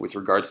degree, with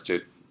regards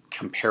to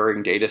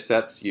comparing data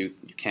sets, you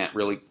can't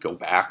really go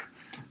back.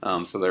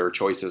 So there are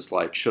choices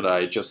like, should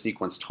I just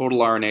sequence total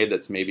RNA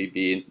that's maybe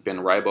been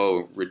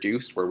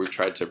ribo-reduced, where we've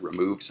tried to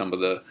remove some of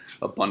the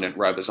abundant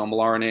ribosomal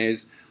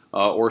RNAs,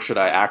 or should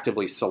I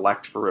actively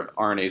select for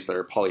RNAs that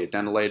are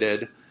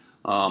polyadenylated?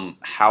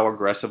 How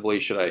aggressively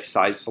should I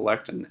size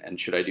select, and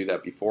should I do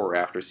that before or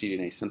after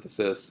cDNA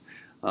synthesis?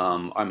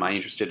 Am I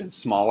interested in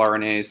small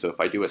RNAs? So if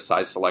I do a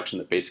size selection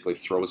that basically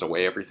throws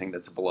away everything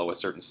that's below a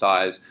certain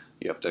size,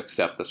 you have to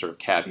accept the sort of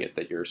caveat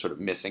that you're sort of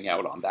missing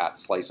out on that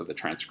slice of the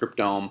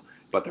transcriptome.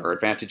 But there are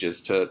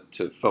advantages to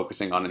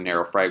focusing on a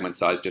narrow fragment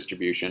size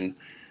distribution.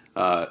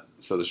 So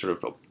there's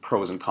sort of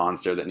pros and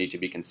cons there that need to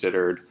be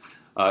considered.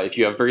 If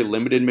you have very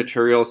limited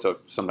material, so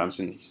sometimes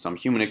in some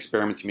human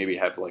experiments you maybe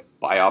have like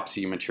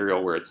biopsy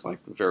material where it's like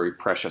very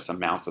precious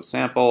amounts of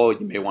sample,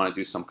 you may want to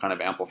do some kind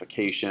of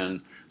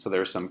amplification. So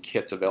there are some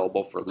kits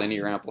available for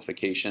linear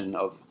amplification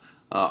of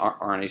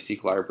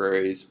RNA-Seq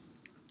libraries.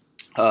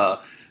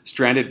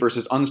 Stranded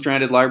versus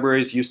unstranded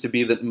libraries used to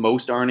be that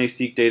most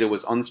RNA-Seq data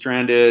was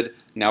unstranded.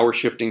 Now we're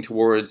shifting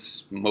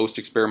towards most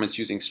experiments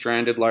using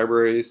stranded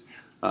libraries.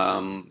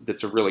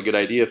 That's a really good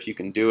idea if you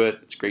can do it.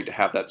 It's great to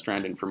have that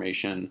strand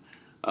information.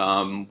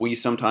 We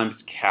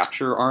sometimes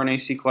capture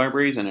RNA-Seq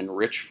libraries and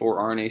enrich for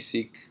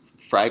RNA-Seq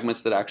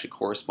fragments that actually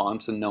correspond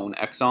to known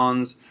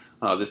exons.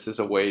 This is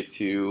a way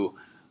to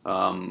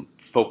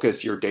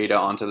focus your data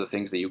onto the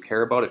things that you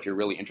care about if you're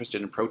really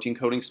interested in protein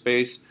coding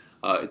space.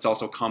 It's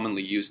also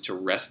commonly used to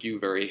rescue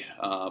very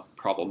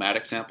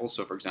problematic samples.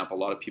 So for example, a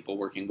lot of people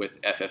working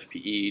with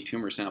FFPE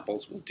tumor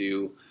samples will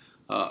do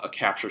a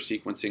capture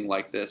sequencing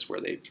like this,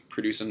 where they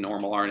produce a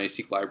normal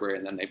RNA-Seq library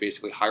and then they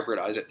basically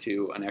hybridize it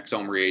to an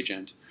exome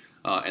reagent,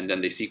 and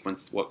then they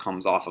sequence what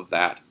comes off of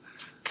that.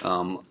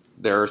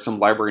 There are some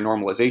library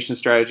normalization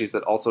strategies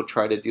that also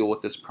try to deal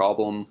with this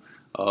problem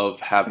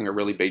of having a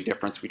really big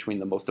difference between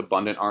the most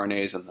abundant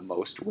RNAs and the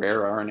most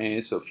rare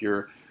RNAs. So if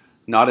you're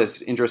not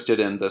as interested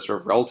in the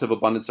sort of relative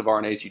abundance of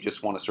RNAs, you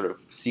just want to sort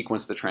of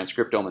sequence the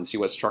transcriptome and see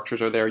what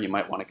structures are there, you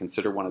might want to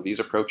consider one of these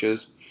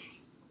approaches.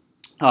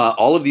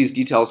 All of these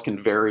details can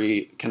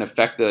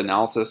affect the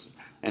analysis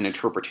and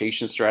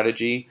interpretation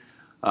strategy.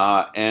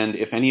 And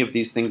if any of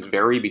these things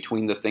vary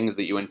between the things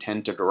that you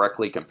intend to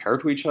directly compare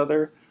to each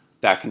other,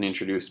 that can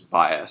introduce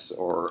bias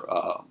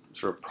or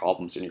sort of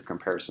problems in your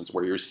comparisons,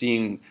 where you're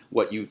seeing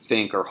what you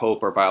think or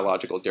hope are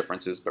biological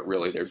differences, but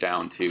really they're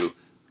down to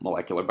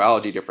molecular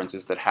biology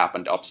differences that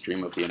happened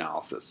upstream of the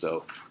analysis.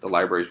 So the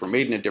libraries were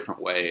made in a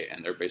different way,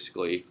 and they're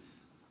basically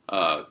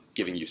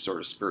giving you sort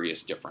of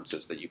spurious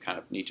differences that you kind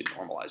of need to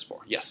normalize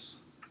for. Yes?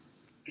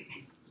 You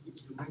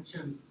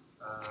mentioned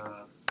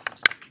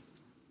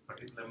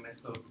particular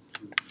method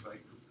to try to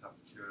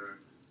capture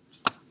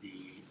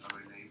the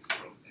RNAs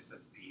from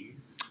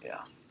FFPs. Yeah.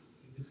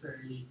 Can you say a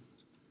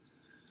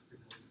bit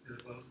more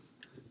detail about?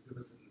 Can you give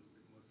us a little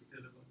bit more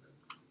detail about that?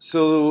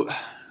 So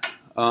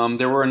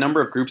there were a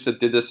number of groups that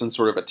did this in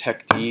sort of a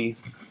Tech D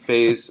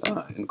phase,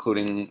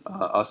 including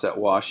us at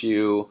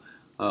WashU.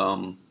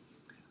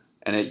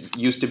 And it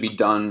used to be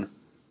done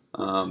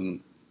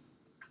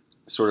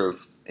sort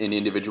of in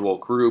individual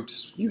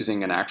groups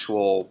using an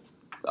actual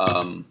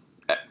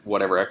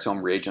whatever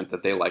exome reagent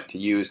that they like to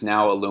use.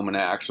 Now Illumina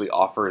actually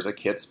offers a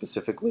kit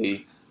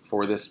specifically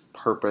for this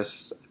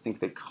purpose. I think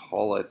they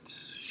call it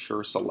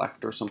Sure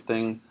Select or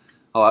something.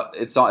 I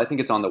think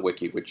it's on the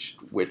wiki, which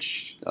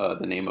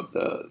the name of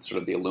the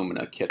sort of the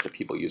Illumina kit that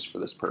people use for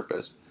this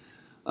purpose.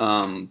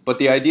 But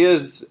the idea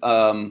is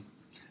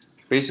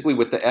basically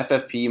with the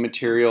FFP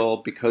material,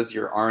 because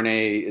your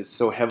RNA is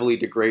so heavily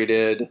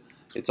degraded,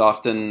 it's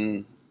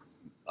often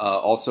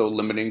also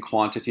limiting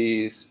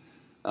quantities.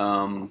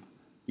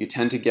 You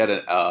tend to get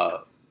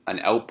an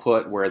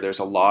output where there's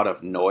a lot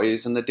of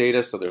noise in the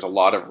data, so there's a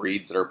lot of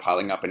reads that are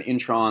piling up in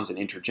introns and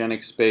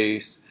intergenic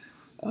space.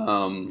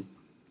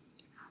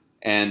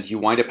 And you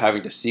wind up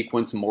having to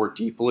sequence more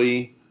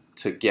deeply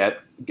to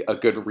get a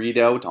good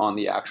readout on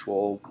the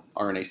actual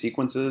RNA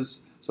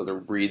sequences, so the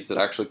reads that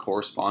actually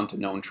correspond to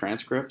known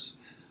transcripts.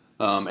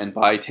 And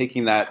by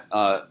taking that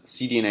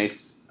cDNA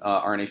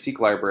RNA-Seq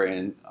library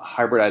and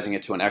hybridizing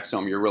it to an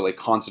exome, you're really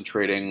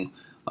concentrating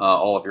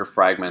all of your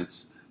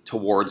fragments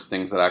towards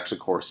things that actually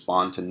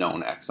correspond to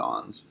known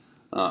exons.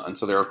 And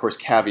so there are, of course,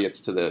 caveats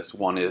to this.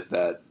 One is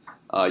that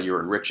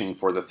you're enriching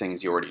for the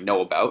things you already know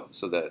about,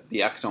 so that the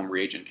exome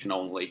reagent can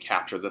only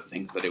capture the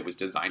things that it was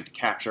designed to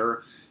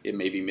capture. It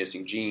may be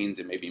missing genes,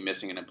 it may be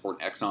missing an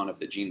important exon of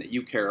the gene that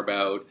you care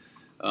about,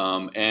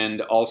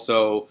 and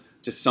also,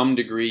 to some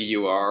degree,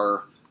 you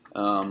are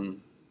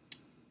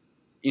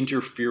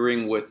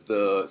interfering with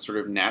the sort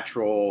of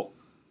natural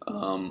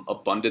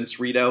abundance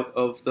readout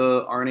of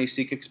the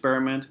RNA-Seq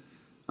experiment.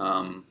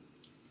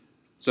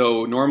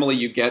 So normally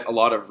you get a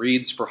lot of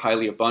reads for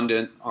highly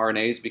abundant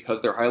RNAs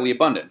because they're highly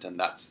abundant, and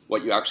that's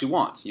what you actually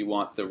want. You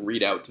want the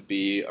readout to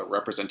be a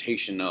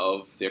representation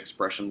of the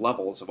expression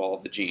levels of all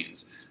of the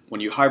genes. When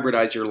you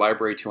hybridize your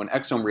library to an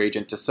exome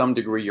reagent, to some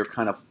degree you're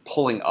kind of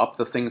pulling up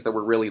the things that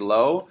were really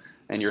low,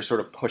 and you're sort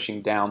of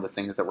pushing down the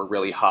things that were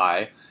really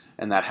high.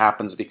 And that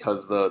happens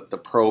because the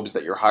probes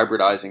that you're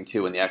hybridizing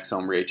to in the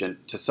exome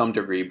reagent, to some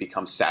degree,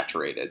 become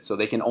saturated. So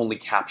they can only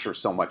capture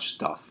so much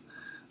stuff.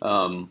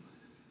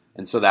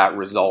 And so that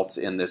results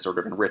in this sort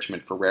of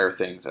enrichment for rare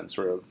things and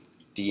sort of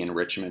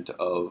de-enrichment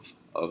of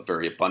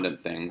very abundant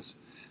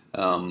things.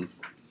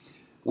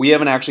 We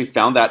haven't actually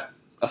found that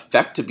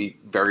effect to be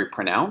very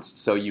pronounced.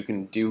 So you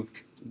can do,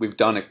 we've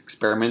done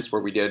experiments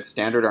where we did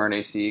standard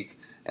RNA-Seq,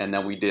 and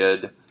then we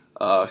did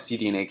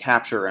cDNA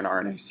capture and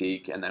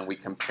RNA-Seq, and then we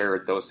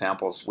compared those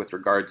samples with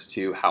regards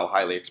to how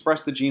highly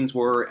expressed the genes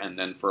were, and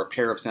then for a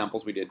pair of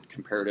samples we did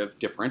comparative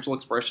differential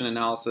expression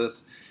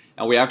analysis.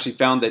 And we actually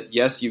found that,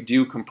 yes, you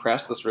do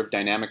compress the sort of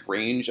dynamic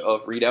range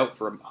of readout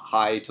for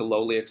high to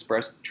lowly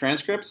expressed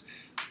transcripts,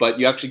 but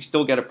you actually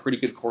still get a pretty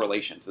good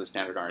correlation to the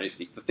standard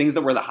RNA-Seq. The things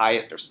that were the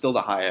highest are still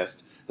the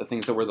highest, the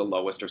things that were the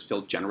lowest are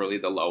still generally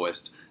the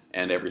lowest,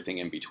 and everything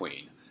in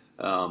between.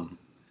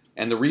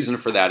 And the reason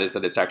for that is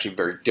that it's actually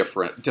very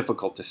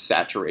difficult to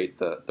saturate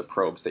the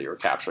probes that you're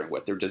capturing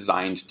with. They're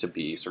designed to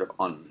be sort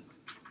of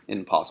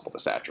impossible to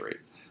saturate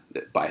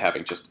by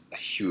having just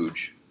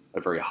a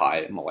very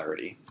high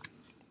molarity.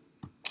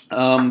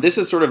 This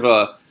is sort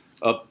of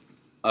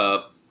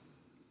a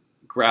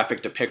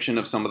graphic depiction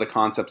of some of the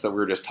concepts that we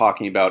were just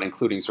talking about,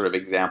 including sort of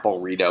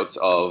example readouts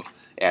of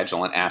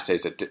Agilent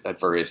assays at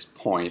various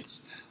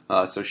points.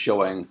 So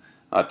showing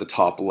at the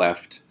top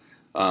left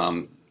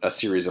a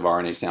series of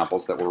RNA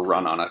samples that were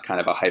run on a kind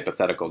of a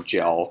hypothetical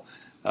gel,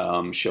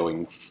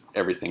 showing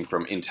everything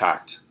from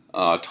intact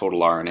total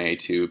RNA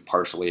to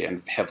partially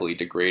and heavily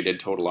degraded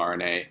total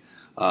RNA.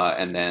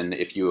 And then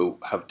if you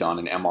have done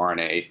an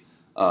mRNA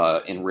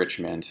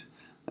enrichment,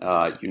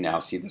 you now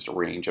see this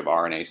range of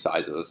RNA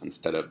sizes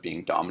instead of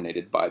being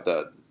dominated by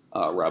the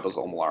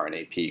ribosomal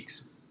RNA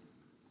peaks.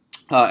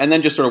 And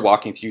then just sort of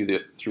walking through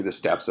the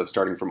steps of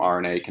starting from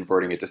RNA,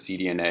 converting it to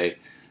cDNA,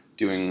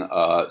 doing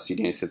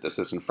cDNA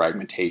synthesis and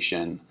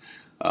fragmentation,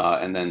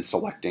 and then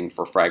selecting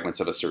for fragments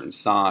of a certain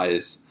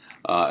size,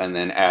 and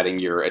then adding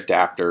your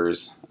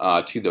adapters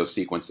to those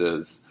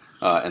sequences,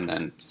 and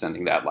then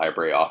sending that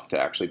library off to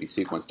actually be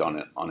sequenced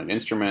on an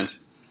instrument.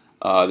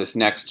 This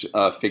next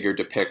figure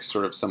depicts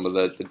sort of some of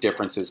the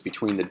differences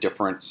between the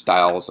different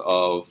styles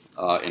of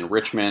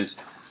enrichment.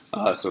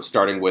 So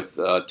starting with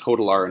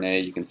total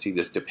RNA, you can see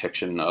this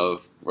depiction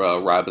of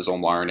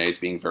ribosomal RNAs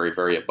being very,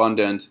 very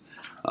abundant.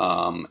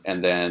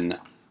 And then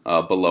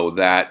below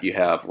that, you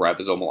have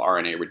ribosomal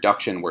RNA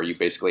reduction, where you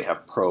basically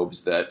have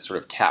probes that sort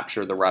of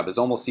capture the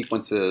ribosomal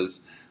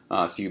sequences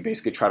So you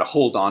basically try to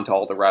hold on to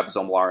all the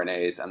ribosomal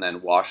RNAs and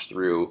then wash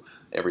through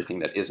everything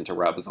that isn't a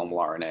ribosomal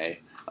RNA,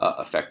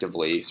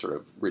 effectively sort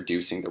of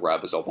reducing the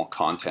ribosomal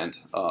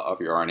content of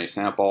your RNA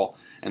sample.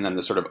 And then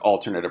the sort of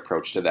alternate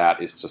approach to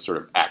that is to sort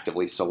of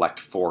actively select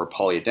for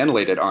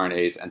polyadenylated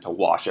RNAs and to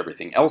wash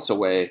everything else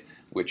away,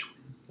 which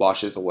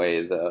washes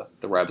away the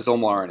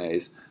ribosomal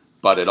RNAs,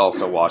 but it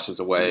also washes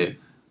away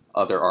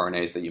other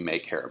RNAs that you may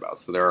care about.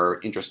 So there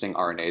are interesting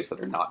RNAs that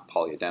are not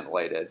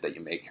polyadenylated that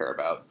you may care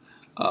about.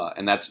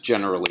 And that's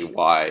generally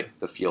why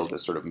the field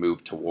has sort of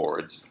moved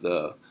towards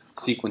the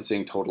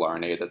sequencing total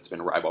RNA that's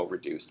been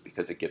ribo-reduced,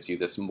 because it gives you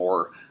this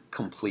more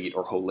complete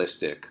or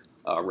holistic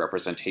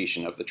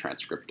representation of the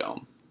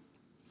transcriptome.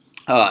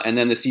 And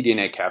then the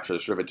cDNA capture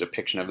is sort of a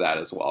depiction of that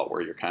as well,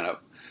 where you're kind of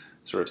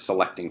sort of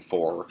selecting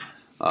for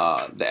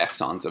the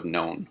exons of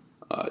known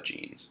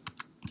genes.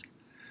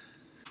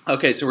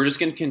 Okay, so we're just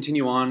going to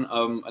continue on.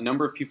 A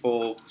number of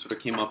people sort of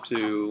came up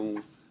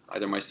to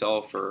either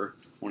myself or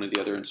one of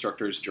the other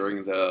instructors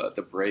during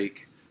the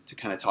break to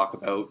kind of talk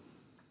about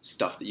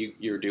stuff that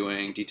you're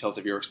doing, details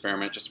of your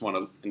experiment. Just want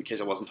to, in case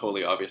it wasn't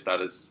totally obvious,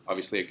 that is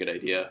obviously a good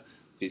idea.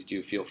 Please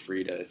do feel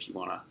free to, if you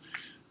want to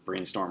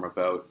brainstorm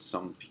about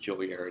some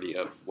peculiarity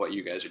of what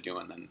you guys are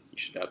doing, then you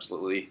should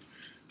absolutely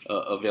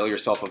avail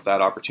yourself of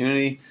that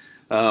opportunity.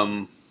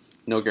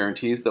 No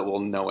guarantees that we'll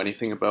know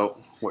anything about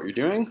what you're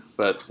doing,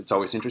 but it's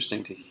always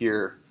interesting to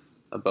hear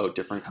about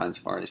different kinds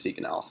of RNA-Seq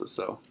analysis.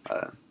 So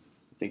I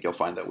think you'll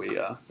find that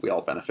we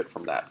all benefit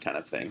from that kind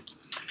of thing.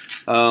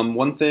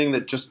 One thing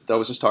that I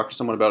was just talking to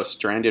someone about is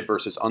stranded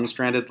versus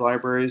unstranded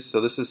libraries.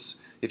 So this is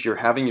if you're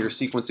having your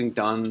sequencing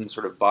done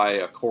sort of by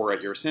a core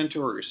at your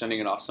center, or you're sending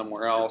it off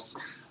somewhere else,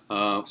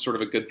 sort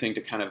of a good thing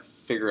to kind of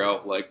figure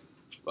out like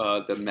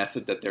the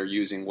method that they're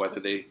using,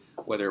 whether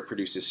it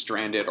produces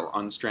stranded or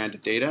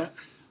unstranded data.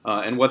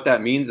 And what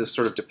that means is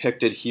sort of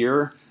depicted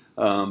here,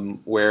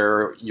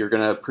 where you're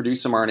going to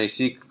produce some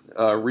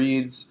RNA-seq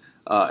reads,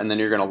 and then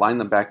you're going to line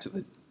them back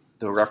to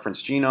the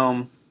reference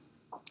genome.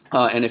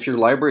 And if your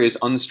library is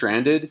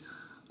unstranded,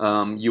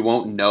 you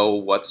won't know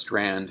what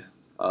strand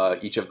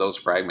each of those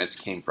fragments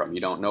came from.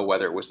 You don't know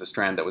whether it was the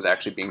strand that was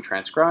actually being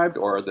transcribed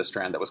or the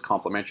strand that was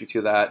complementary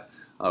to that.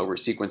 We're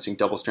sequencing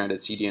double-stranded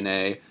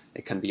cDNA.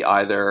 It can be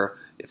either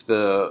if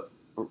the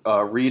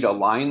read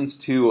aligns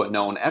to a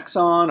known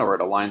exon or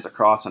it aligns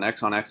across an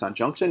exon-exon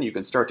junction, you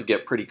can start to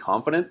get pretty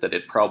confident that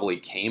it probably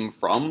came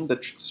from the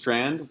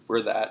strand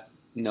where that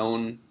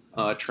known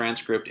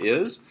transcript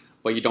is,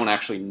 but you don't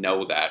actually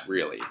know that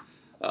really.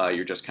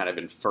 You're just kind of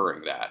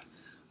inferring that.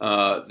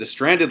 The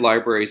stranded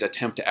libraries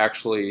attempt to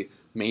actually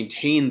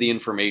maintain the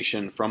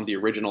information from the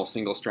original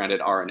single-stranded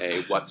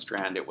RNA, what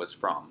strand it was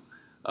from.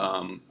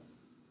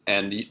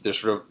 And there's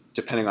sort of,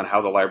 depending on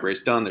how the library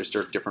is done, there's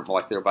sort of different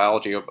molecular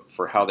biology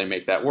for how they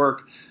make that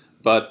work.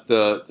 But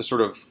the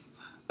sort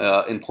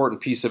of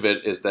important piece of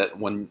it is that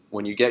when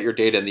you get your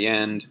data in the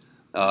end,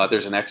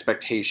 there's an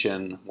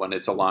expectation when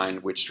it's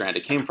aligned which strand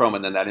it came from,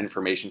 and then that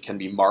information can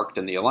be marked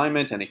in the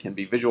alignment, and it can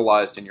be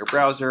visualized in your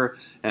browser,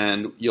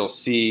 and you'll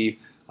see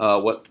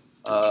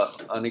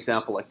an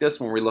example like this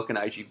when we look in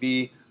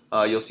IGV.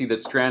 You'll see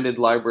that stranded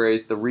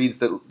libraries, the reads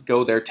that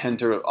go there tend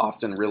to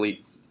often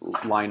really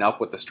line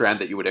up with the strand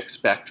that you would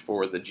expect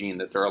for the gene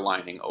that they're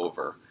aligning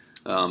over.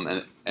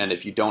 And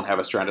if you don't have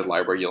a stranded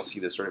library, you'll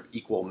see this sort of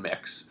equal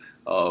mix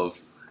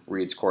of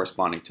reads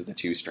corresponding to the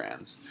two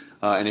strands.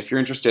 And if you're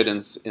interested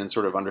in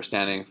sort of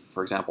understanding,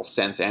 for example,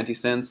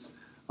 sense-antisense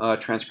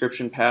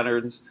transcription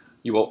patterns,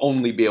 you will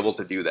only be able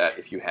to do that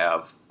if you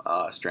have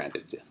a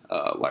stranded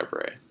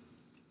library.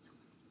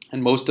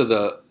 And most of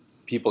the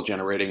people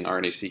generating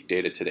RNA-seq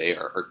data today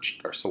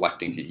are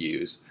selecting to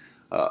use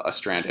a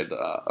stranded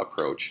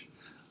approach.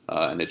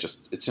 And it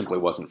simply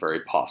wasn't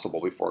very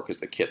possible before because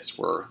the kits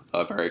were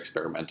very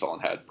experimental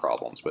and had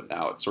problems. But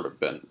now it's sort of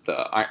been,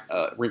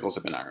 the wrinkles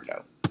have been ironed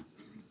out.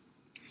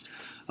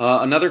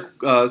 Another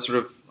sort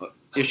of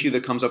issue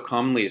that comes up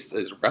commonly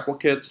is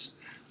replicates.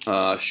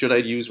 Should I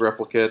use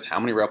replicates? How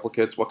many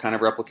replicates? What kind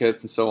of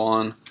replicates? And so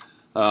on.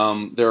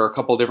 There are a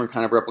couple different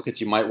kind of replicates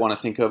you might want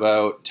to think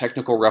about.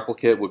 Technical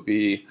replicate would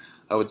be,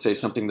 I would say,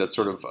 something that's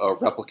sort of a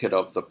replicate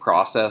of the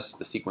process,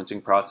 the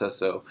sequencing process.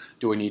 So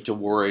do I need to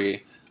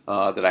worry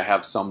that I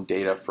have some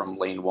data from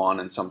lane 1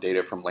 and some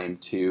data from lane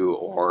 2,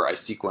 or I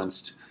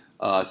sequenced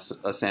a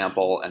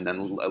sample and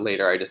then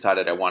later I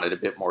decided I wanted a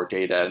bit more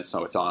data, and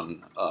so it's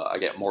on, I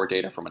get more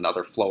data from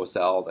another flow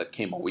cell that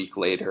came a week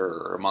later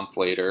or a month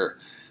later.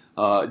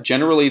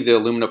 Generally, the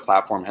Illumina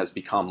platform has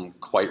become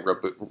quite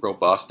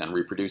robust and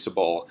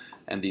reproducible,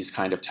 and these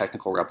kind of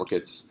technical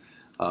replicates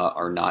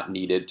are not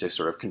needed to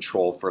sort of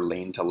control for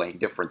lane-to-lane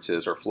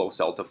differences or flow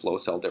cell-to-flow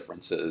cell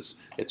differences.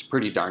 It's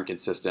pretty darn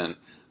consistent.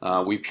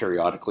 We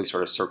periodically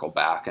sort of circle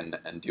back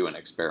and do an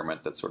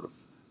experiment that's sort of,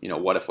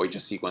 what if we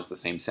just sequence the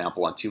same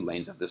sample on 2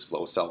 lanes of this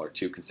flow cell or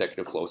 2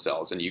 consecutive flow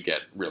cells, and you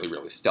get really,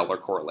 really stellar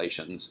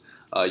correlations.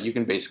 You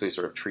can basically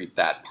sort of treat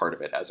that part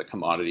of it as a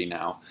commodity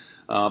now.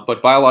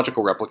 But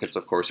biological replicates,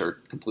 of course, are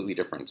a completely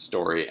different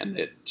story, and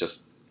it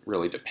just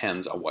really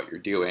depends on what you're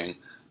doing.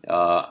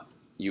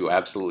 You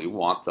absolutely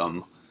want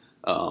them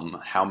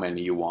How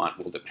many you want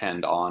will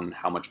depend on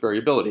how much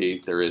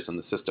variability there is in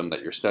the system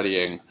that you're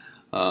studying,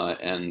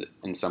 and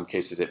in some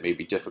cases it may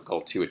be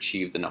difficult to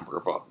achieve the number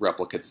of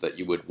replicates that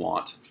you would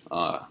want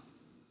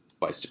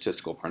by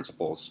statistical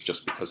principles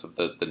just because of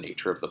the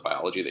nature of the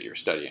biology that you're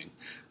studying.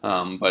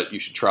 But you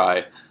should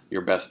try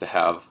your best to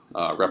have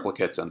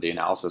replicates, and the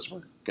analysis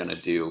we're going to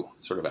do,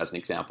 sort of as an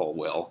example,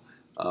 will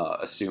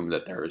assume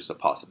that there is a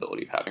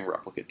possibility of having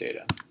replicate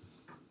data.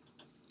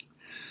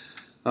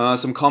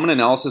 Some common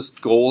analysis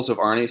goals of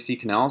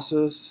RNA-Seq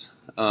analysis.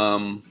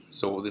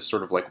 So this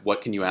sort of like,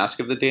 what can you ask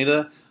of the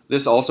data?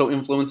 This also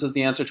influences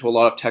the answer to a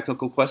lot of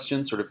technical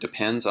questions, sort of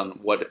depends on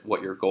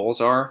what your goals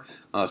are.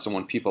 So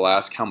when people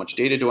ask how much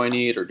data do I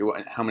need, or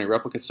how many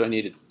replicates do I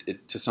need,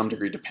 it to some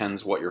degree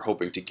depends what you're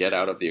hoping to get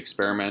out of the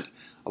experiment.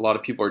 A lot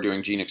of people are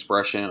doing gene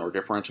expression or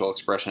differential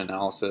expression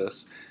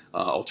analysis,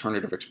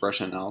 alternative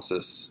expression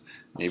analysis.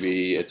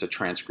 Maybe it's a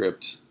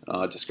transcript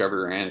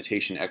discovery or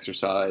annotation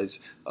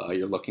exercise.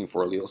 You're looking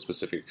for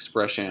allele-specific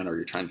expression, or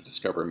you're trying to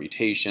discover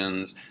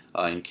mutations.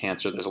 In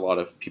cancer, there's a lot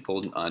of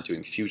people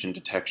doing fusion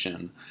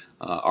detection,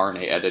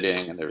 RNA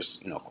editing, and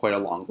there's quite a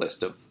long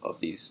list of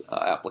these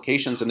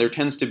applications. And there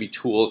tends to be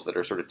tools that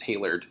are sort of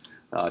tailored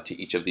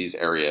to each of these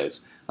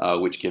areas,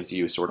 which gives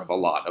you sort of a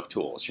lot of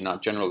tools. You're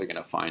not generally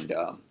going to find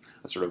a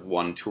sort of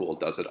one tool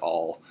does it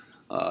all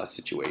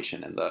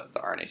situation in the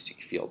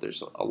RNA-Seq field.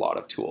 There's a lot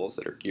of tools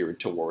that are geared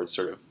towards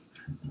sort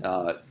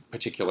of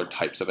particular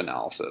types of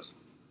analysis.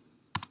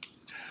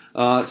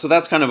 So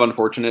that's kind of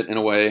unfortunate in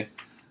a way,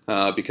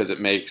 because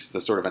it makes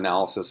the sort of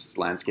analysis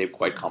landscape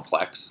quite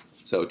complex.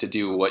 So to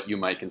do what you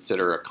might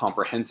consider a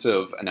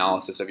comprehensive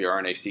analysis of your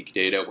RNA-Seq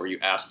data, where you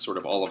ask sort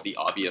of all of the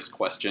obvious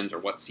questions, or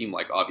what seem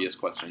like obvious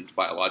questions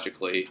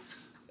biologically,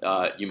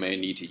 you may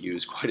need to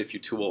use quite a few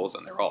tools,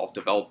 and they're all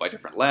developed by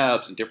different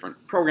labs and different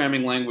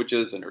programming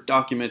languages, and are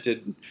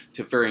documented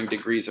to varying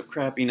degrees of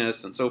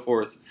crappiness and so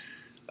forth.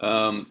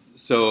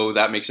 So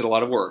that makes it a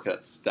lot of work.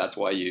 That's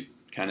why you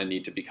kind of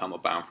need to become a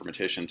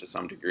bioinformatician to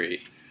some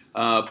degree.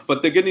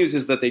 But the good news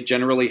is that they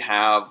generally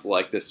have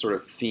like this sort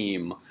of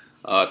theme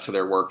to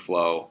their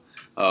workflow,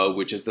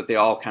 which is that they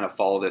all kind of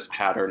follow this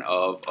pattern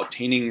of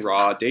obtaining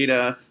raw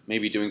data,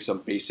 maybe doing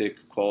some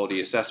basic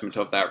quality assessment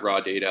of that raw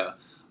data,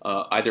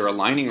 either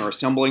aligning or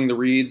assembling the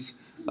reads,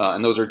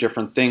 and those are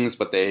different things,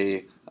 but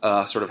they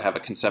sort of have a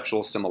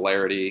conceptual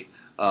similarity.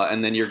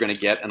 And then you're going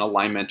to get an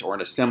alignment or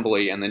an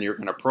assembly, and then you're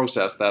going to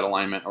process that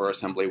alignment or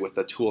assembly with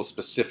a tool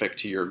specific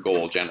to your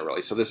goal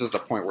generally. So this is the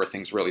point where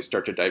things really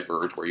start to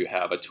diverge, where you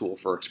have a tool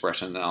for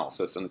expression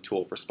analysis, and a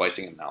tool for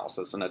splicing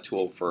analysis, and a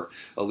tool for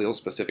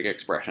allele-specific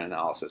expression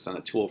analysis, and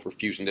a tool for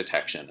fusion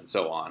detection, and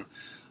so on.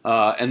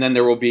 And then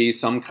there will be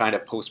some kind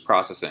of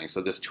post-processing.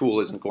 So this tool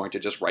isn't going to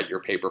just write your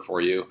paper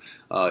for you.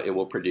 It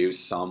will produce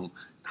some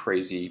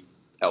crazy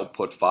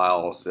output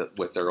files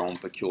with their own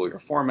peculiar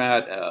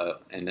format,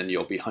 and then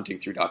you'll be hunting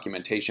through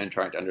documentation,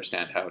 trying to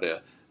understand how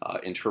to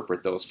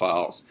interpret those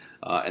files.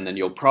 And then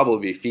you'll probably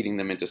be feeding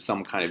them into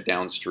some kind of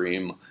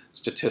downstream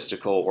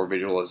statistical or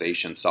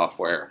visualization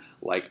software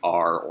like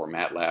R or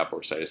MATLAB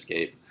or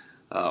Cytoscape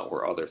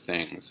or other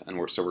things.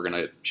 And so we're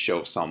going to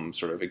show some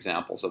sort of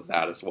examples of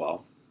that as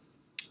well.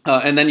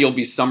 And then you'll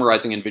be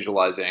summarizing and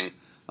visualizing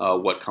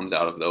what comes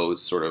out of those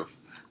sort of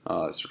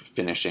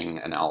finishing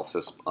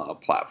analysis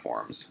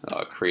platforms,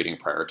 creating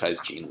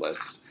prioritized gene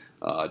lists,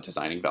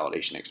 designing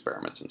validation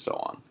experiments, and so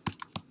on.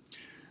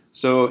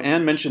 So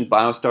Anne mentioned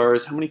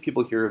BioStars. How many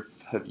people here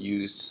have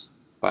used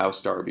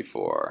BioStar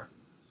before?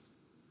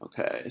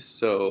 Okay,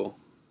 so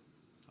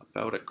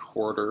about a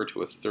quarter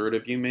to a third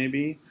of you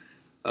maybe.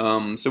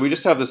 So we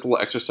just have this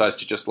little exercise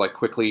to just like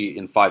quickly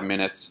in 5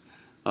 minutes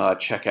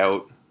check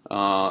out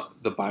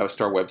the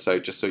BioStar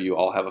website, just so you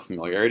all have a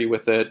familiarity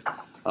with it.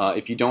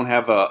 If you don't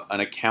have an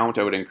account,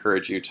 I would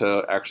encourage you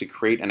to actually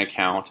create an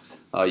account.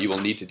 You will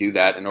need to do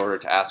that in order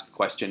to ask a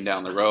question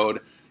down the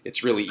road.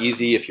 It's really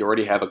easy. If you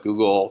already have a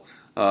Google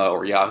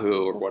or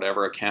Yahoo or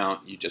whatever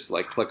account, you just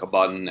like click a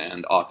button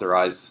and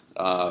authorize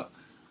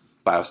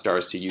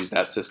BioStars to use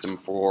that system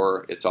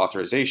for its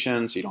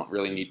authorization, so you don't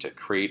really need to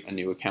create a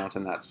new account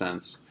in that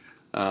sense.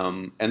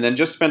 And then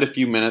just spend a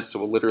few minutes, so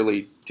we'll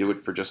literally do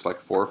it for just like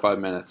 4 or 5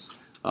 minutes.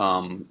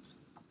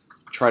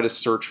 Try to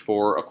search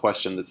for a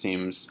question that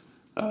seems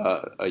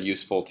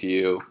useful to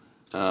you,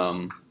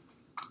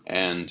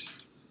 and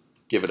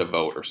give it a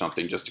vote or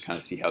something just to kind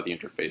of see how the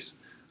interface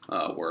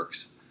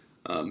works.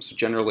 So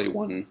generally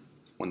when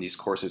these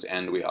courses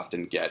end, we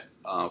often get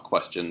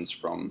questions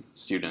from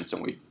students,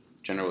 and we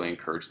generally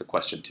encourage the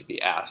question to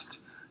be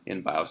asked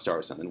in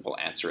BioStars, and then we'll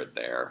answer it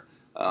there,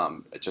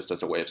 just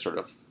as a way of sort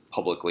of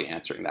publicly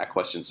answering that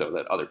question so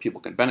that other people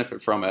can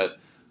benefit from it,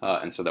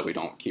 and so that we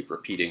don't keep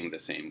repeating the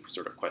same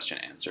sort of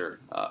question-answer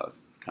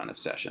kind of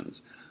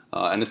sessions.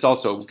 And it's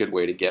also a good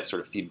way to get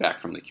sort of feedback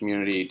from the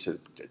community, to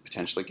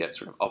potentially get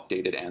sort of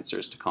updated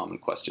answers to common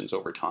questions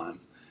over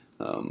time.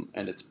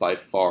 And it's by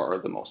far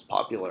the most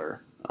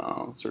popular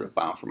sort of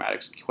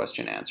bioinformatics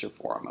question-answer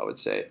forum, I would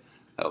say,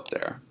 out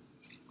there.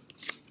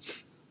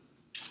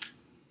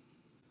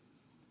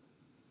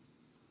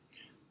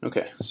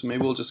 Okay, so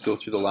maybe we'll just go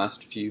through the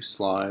last few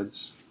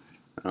slides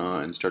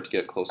and start to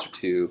get closer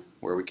to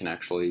where we can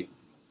actually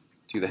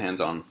do the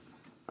hands-on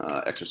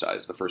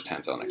exercise, the first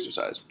hands-on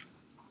exercise.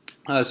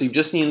 So you've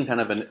just seen kind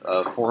of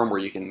a forum where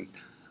you can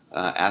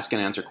ask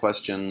and answer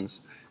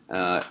questions.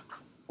 The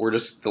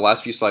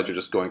last few slides are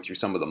just going through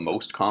some of the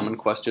most common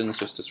questions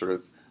just to sort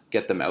of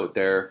get them out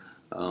there,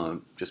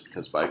 just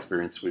because by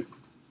experience we've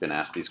been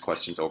asked these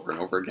questions over and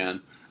over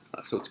again.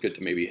 So it's good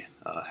to maybe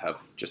have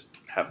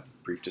a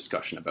brief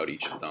discussion about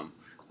each of them.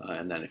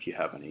 And then if you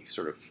have any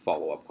sort of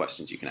follow-up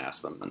questions, you can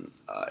ask them, and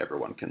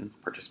everyone can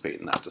participate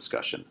in that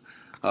discussion.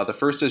 The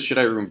first is, should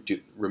I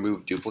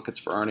remove duplicates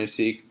for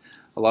RNA-Seq?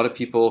 A lot of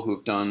people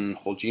who've done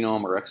whole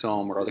genome or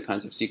exome or other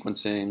kinds of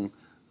sequencing,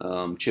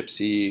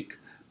 ChIP-seq,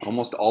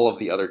 almost all of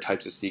the other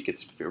types of seq,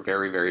 it's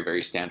very, very,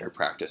 very standard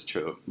practice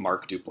to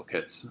mark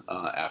duplicates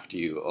after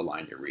you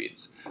align your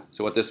reads.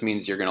 So what this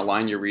means, you're going to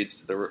align your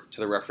reads to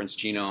the reference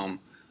genome,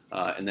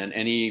 and then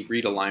any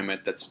read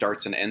alignment that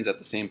starts and ends at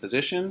the same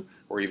position,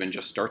 or even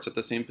just starts at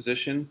the same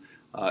position,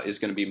 is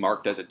going to be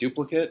marked as a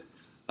duplicate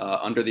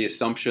under the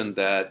assumption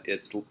that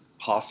it's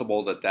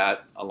possible that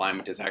that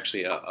alignment is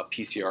actually a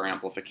PCR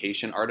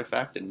amplification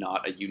artifact and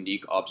not a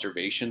unique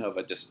observation of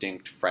a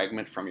distinct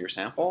fragment from your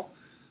sample.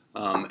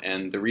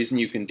 And the reason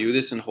you can do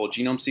this in whole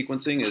genome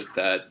sequencing is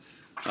that,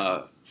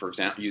 for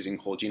example, using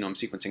whole genome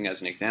sequencing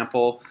as an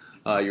example,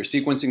 you're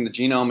sequencing the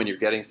genome and you're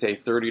getting, say,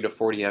 30 to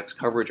 40x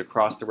coverage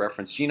across the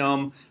reference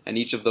genome, and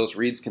each of those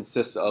reads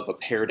consists of a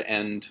paired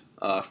end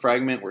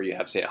fragment where you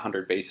have, say,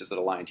 100 bases that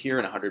aligned here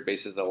and 100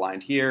 bases that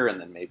aligned here, and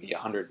then maybe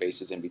 100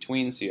 bases in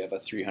between, so you have a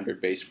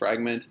 300 base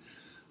fragment.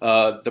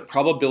 The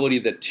probability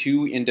that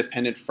two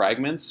independent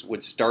fragments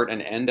would start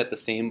and end at the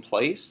same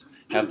place,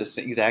 have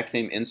the exact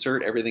same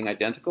insert, everything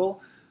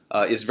identical,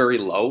 is very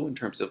low in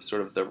terms of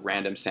sort of the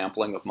random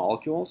sampling of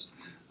molecules.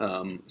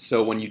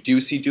 So when you do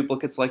see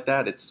duplicates like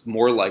that, it's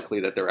more likely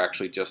that they're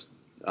actually just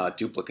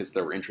duplicates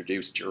that were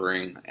introduced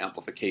during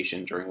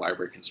amplification, during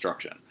library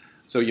construction.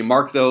 So you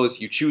mark those,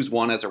 you choose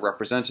one as a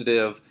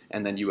representative,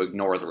 and then you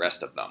ignore the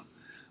rest of them.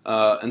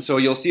 And so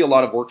you'll see a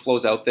lot of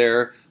workflows out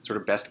there, sort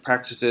of best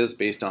practices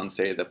based on,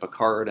 say, the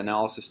Picard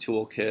analysis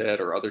toolkit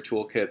or other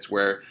toolkits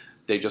where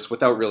they just,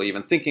 without really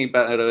even thinking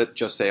about it,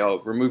 just say, oh,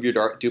 remove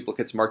your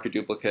duplicates, mark your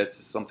duplicates.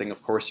 It's something,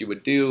 of course, you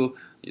would do.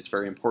 It's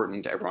very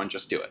important. Everyone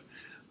just do it.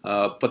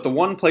 But the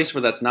one place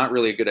where that's not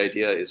really a good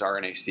idea is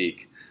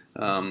RNA-Seq.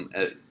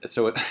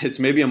 So it's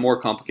maybe a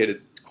more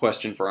complicated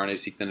question for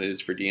RNA-Seq than it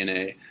is for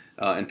DNA,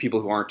 and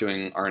people who aren't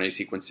doing RNA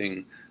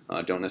sequencing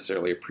don't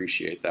necessarily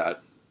appreciate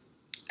that.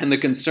 And the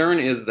concern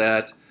is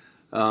that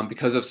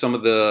because of some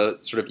of the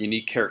sort of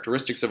unique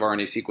characteristics of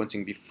RNA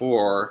sequencing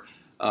before,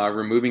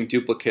 removing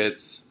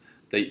duplicates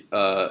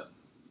that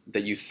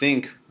you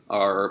think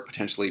are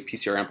potentially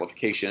PCR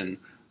amplification,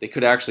 they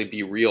could actually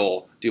be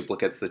real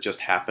duplicates that just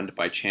happened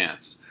by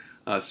chance.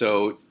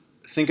 So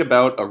think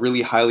about a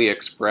really highly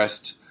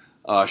expressed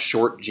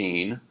short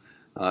gene.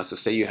 So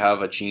say you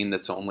have a gene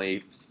that's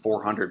only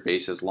 400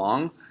 bases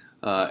long,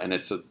 and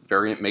it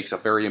makes a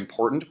very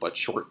important but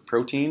short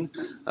protein,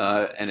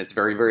 and it's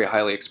very, very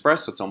highly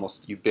expressed, so it's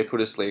almost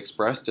ubiquitously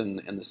expressed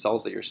in the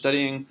cells that you're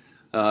studying.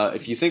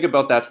 If you think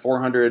about that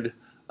 400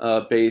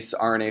 base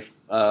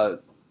RNA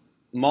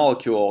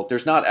molecule,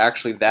 there's not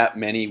actually that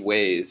many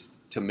ways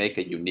to make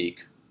a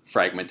unique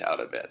fragment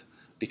out of it.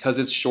 Because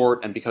it's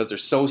short and because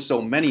there's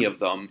so many of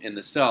them in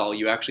the cell,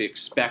 you actually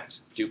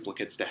expect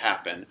duplicates to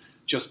happen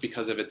just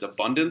because of its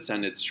abundance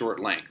and its short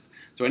length.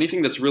 So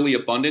anything that's really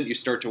abundant, you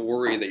start to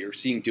worry that you're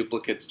seeing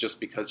duplicates just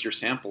because you're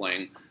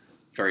sampling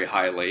very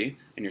highly,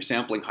 and you're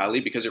sampling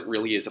highly because it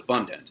really is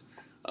abundant.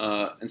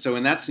 And so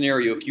in that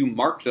scenario, if you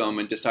mark them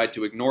and decide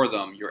to ignore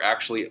them, you're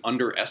actually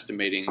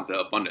underestimating the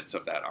abundance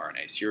of that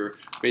RNA. So you're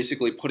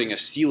basically putting a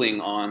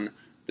ceiling on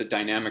the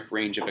dynamic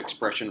range of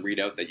expression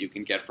readout that you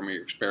can get from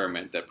your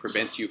experiment that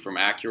prevents you from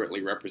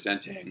accurately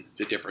representing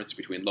the difference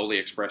between lowly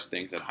expressed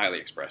things and highly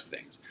expressed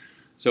things.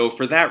 So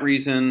for that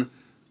reason,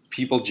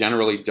 people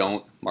generally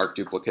don't mark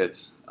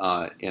duplicates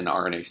in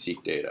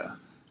RNA-Seq data.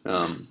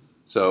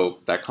 So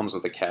that comes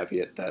with a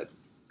caveat that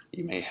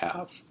you may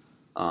have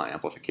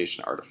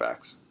amplification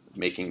artifacts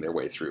making their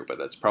way through, but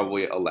that's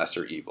probably a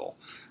lesser evil.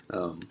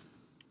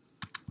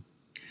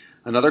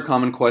 Another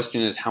common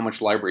question is, how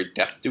much library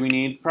depth do we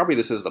need? Probably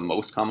this is the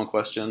most common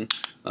question,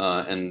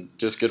 and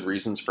just good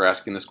reasons for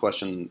asking this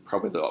question,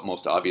 probably the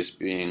most obvious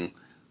being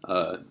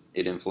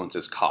it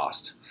influences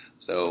cost.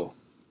 So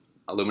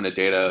Illumina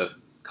data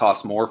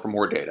costs more for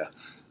more data.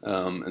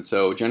 And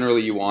so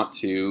generally you want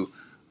to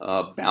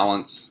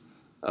balance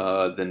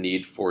the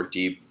need for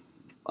deep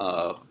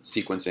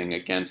sequencing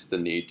against the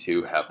need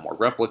to have more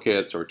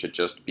replicates or to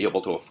just be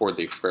able to afford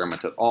the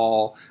experiment at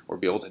all or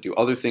be able to do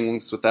other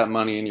things with that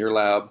money in your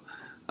lab.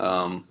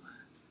 But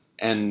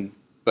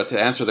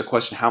to answer the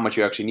question how much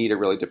you actually need, it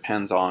really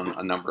depends on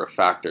a number of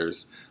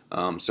factors.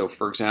 So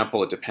for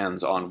example, it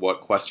depends on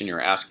what question you're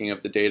asking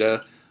of the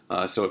data.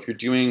 So if you're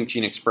doing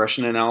gene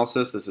expression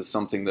analysis, this is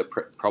something that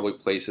probably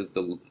places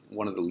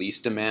one of the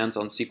least demands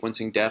on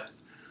sequencing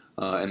depth.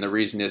 And the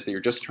reason is that you're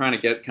just trying to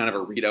get kind of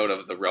a readout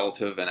of the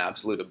relative and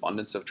absolute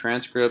abundance of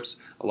transcripts.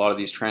 A lot of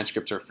these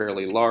transcripts are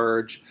fairly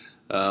large,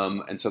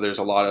 and so there's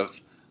a lot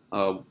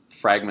of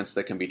fragments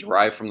that can be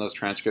derived from those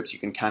transcripts. You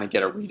can kind of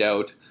get a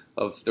readout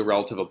of the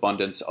relative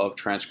abundance of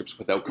transcripts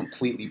without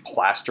completely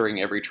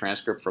plastering every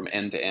transcript from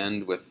end to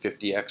end with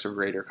 50x or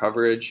greater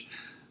coverage.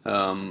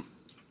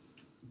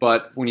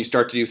 But when you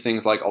start to do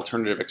things like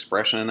alternative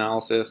expression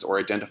analysis or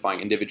identifying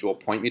individual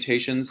point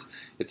mutations,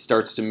 it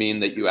starts to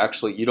mean that you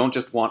don't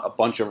just want a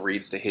bunch of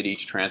reads to hit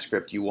each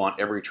transcript. You want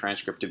every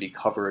transcript to be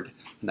covered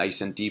nice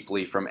and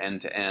deeply from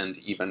end to end,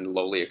 even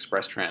lowly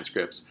expressed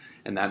transcripts.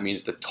 And that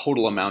means the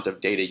total amount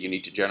of data you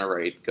need to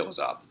generate goes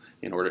up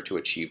in order to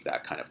achieve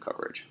that kind of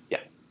coverage. Yeah.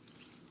 How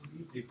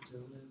do you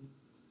determine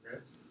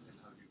this and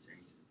how do you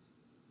change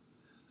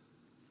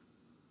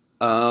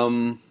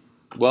it?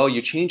 Well,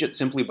 you change it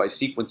simply by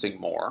sequencing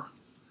more.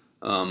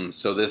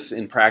 So this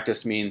in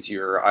practice means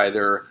you're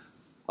either,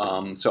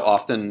 so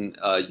often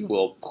you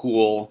will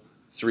pool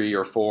 3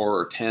 or 4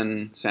 or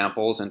 10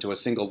 samples into a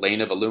single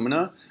lane of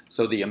Illumina.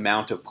 So the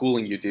amount of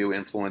pooling you do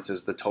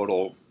influences the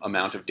total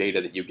amount of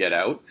data that you get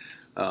out.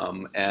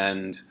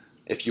 And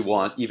if you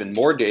want even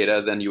more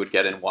data than you would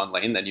get in one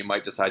lane, then you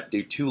might decide to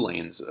do 2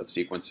 lanes of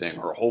sequencing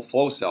or a whole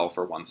flow cell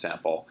for one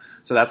sample.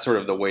 So that's sort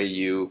of the way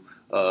you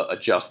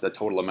adjust the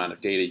total amount of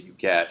data you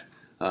get.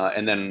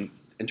 And then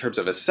in terms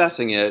of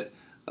assessing it,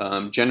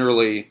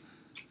 generally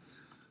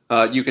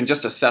you can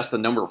just assess the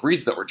number of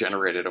reads that were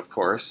generated, of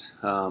course,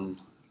 but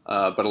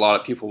a lot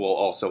of people will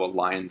also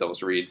align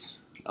those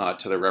reads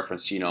to the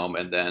reference genome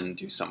and then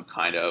do some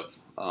kind of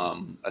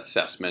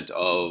assessment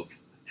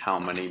of how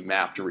many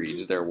mapped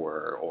reads there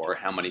were or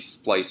how many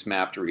splice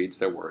mapped reads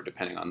there were,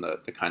 depending on the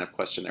kind of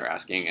question they're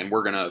asking. And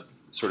we're gonna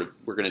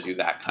do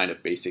that kind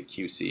of basic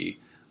QC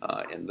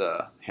in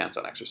the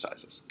hands-on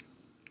exercises.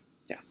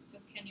 Yeah. So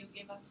can you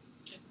give us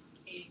just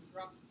a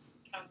rough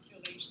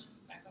calculation,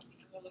 back of the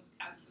envelope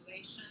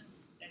calculation,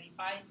 that if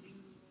I do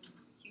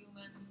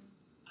human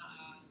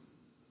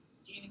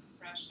gene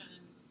expression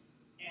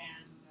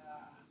and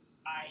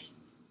I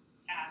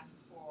ask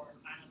for,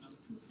 I don't know,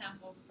 2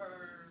 samples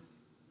per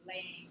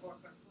lane or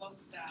per flow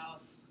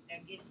cell,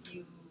 that gives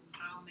you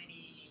how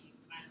many,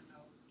 I don't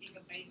know,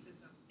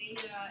 gigabases of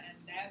data, and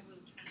that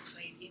will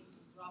translate into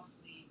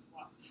roughly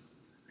what?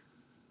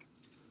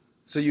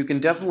 So you can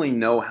definitely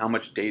know how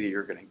much data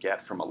you're going to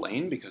get from a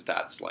lane because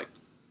that's like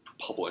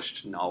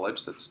published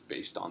knowledge that's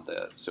based on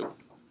the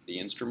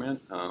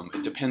instrument.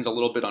 It depends a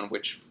little bit on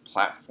which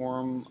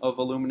platform of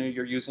Illumina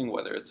you're using,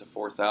 whether it's a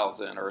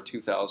 4000 or a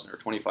 2000 or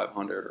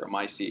 2500 or a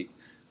MySeq.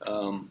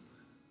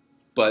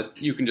 But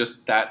you can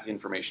just, that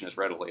information is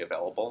readily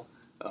available.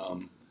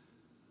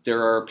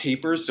 There are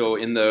papers, so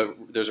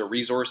there's a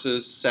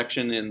resources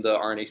section in the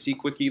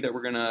RNA-Seq wiki that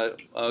we're gonna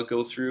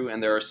go through,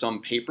 and there are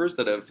some papers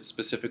that have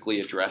specifically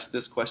addressed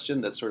this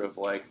question that's sort of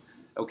like,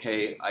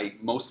 okay, I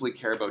mostly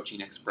care about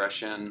gene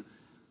expression,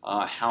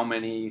 how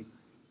many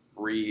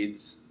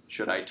reads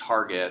should I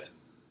target,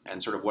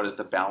 and sort of what is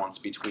the balance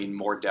between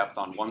more depth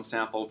on one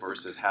sample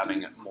versus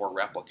having more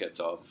replicates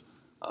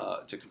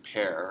to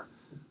compare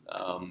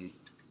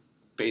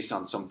based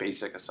on some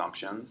basic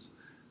assumptions.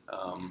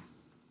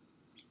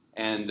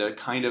 And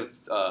kind of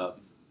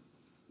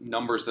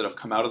numbers that have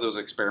come out of those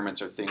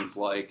experiments are things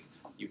like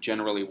you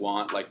generally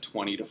want like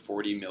 20 to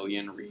 40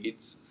 million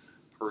reads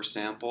per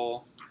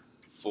sample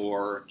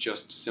for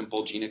just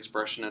simple gene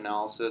expression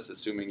analysis,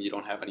 assuming you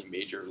don't have any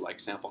major like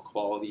sample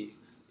quality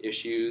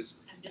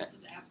issues. And this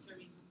is after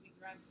removing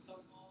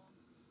ribosomal?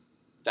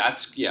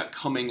 That's, yeah,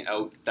 coming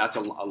out, that's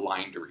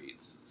aligned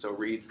reads. So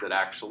reads that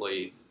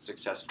actually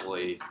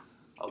successfully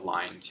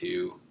align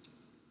to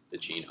the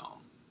genome.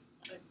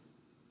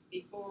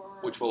 Before,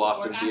 which will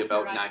often be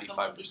about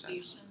ribosomal 95%.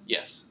 deletion.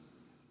 Yes.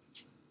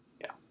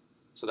 Yeah.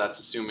 So that's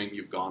assuming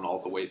you've gone all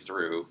the way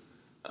through.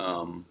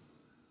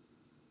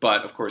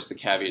 But of course, the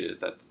caveat is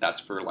that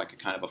that's for like a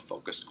kind of a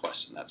focused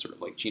question. That's sort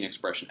of like gene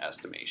expression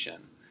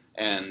estimation.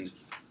 And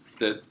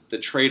the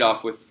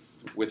trade-off with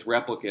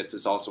replicates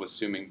is also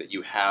assuming that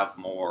you have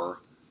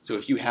more. So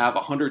if you have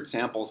 100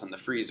 samples in the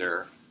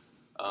freezer,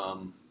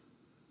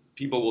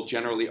 people will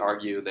generally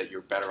argue that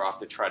you're better off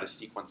to try to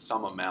sequence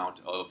some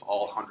amount of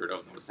all 100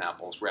 of those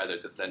samples rather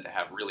than to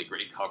have really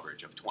great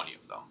coverage of 20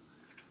 of them,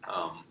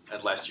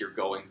 unless you're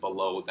going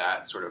below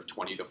that sort of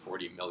 20 to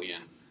 40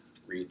 million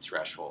read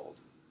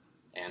threshold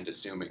and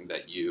assuming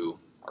that you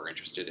are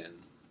interested in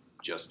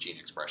just gene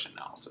expression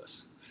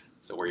analysis.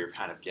 So where you're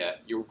kind of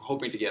you're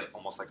hoping to get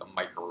almost like a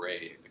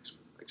microarray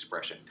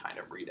expression kind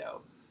of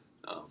readout.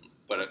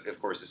 But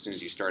of course, as soon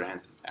as you start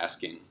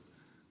asking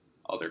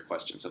other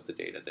questions of the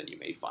data, then you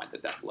may find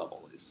that that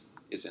level is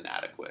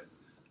inadequate.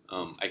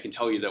 I can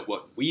tell you that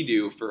what we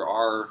do for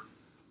our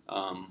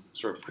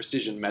sort of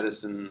precision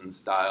medicine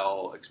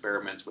style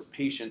experiments with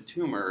patient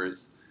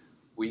tumors,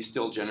 we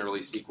still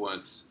generally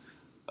sequence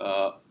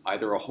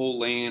either a whole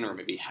lane or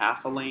maybe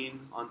half a lane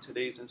on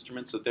today's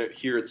instrument. So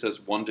here it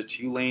says 1 to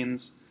 2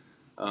 lanes,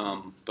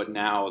 but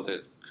now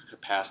the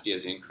capacity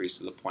has increased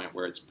to the point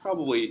where it's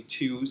probably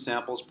 2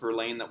 samples per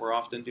lane that we're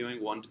often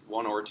doing,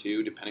 one or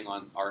 2, depending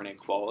on RNA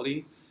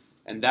quality.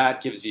 And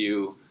that gives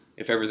you,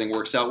 if everything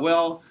works out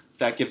well,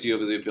 that gives you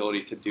the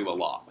ability to do a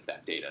lot with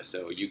that data.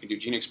 So you can do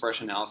gene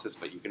expression analysis,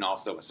 but you can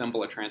also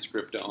assemble a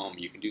transcriptome,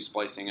 you can do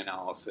splicing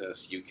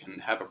analysis, you can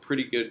have a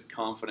pretty good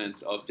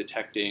confidence of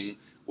detecting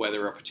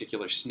whether a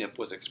particular SNP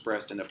was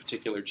expressed in a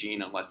particular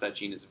gene, unless that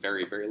gene is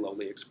very, very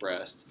lowly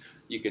expressed.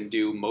 You can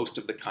do most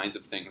of the kinds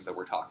of things that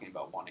we're talking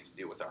about wanting to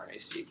do with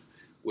RNA-Seq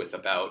with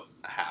about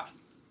half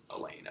a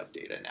lane of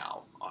data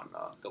now on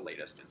the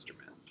latest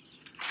instrument,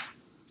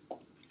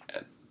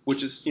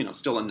 which is, you know,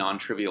 still a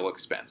non-trivial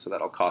expense. So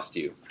that'll cost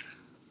you,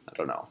 I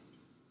don't know,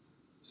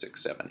 $600,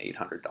 $700,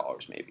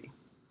 $800 maybe.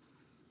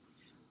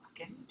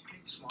 Can you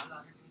detect small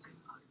RNAs in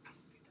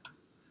RNA-seq data?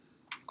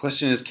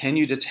 Question is, can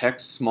you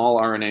detect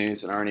small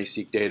RNAs in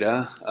RNA-seq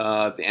data?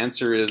 The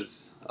answer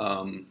is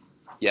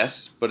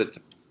yes, but it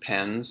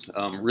depends.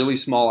 Really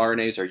small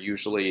RNAs are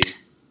usually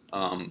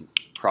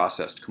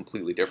processed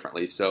completely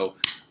differently. So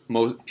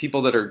most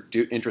people that are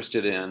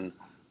interested in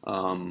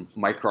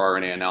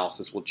microRNA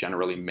analysis will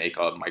generally make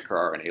a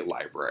microRNA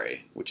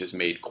library, which is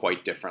made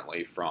quite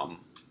differently from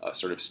a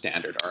sort of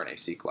standard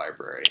RNA-seq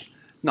library.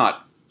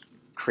 Not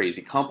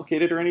crazy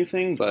complicated or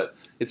anything, but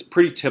it's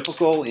pretty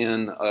typical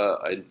in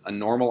a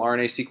normal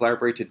RNA-seq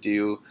library to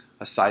do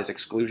a size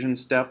exclusion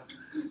step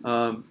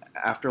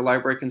after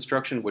library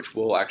construction, which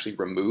will actually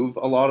remove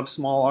a lot of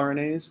small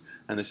RNAs.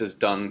 And this is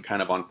done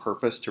kind of on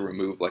purpose to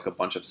remove like a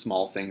bunch of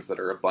small things that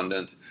are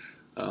abundant.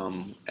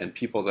 And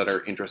people that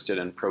are interested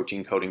in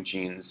protein coding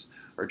genes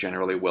are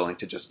generally willing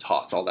to just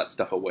toss all that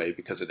stuff away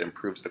because it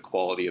improves the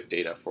quality of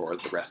data for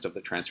the rest of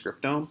the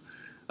transcriptome.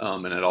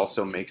 And it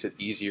also makes it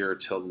easier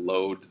to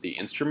load the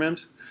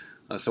instrument.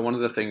 So one of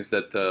the things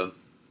that the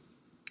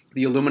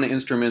Illumina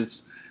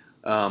instruments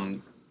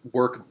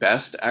work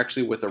best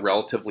actually with a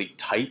relatively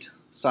tight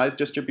size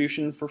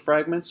distribution for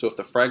fragments. So if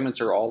the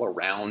fragments are all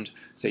around,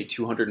 say,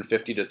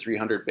 250 to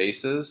 300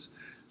 bases,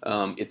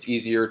 it's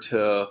easier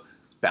to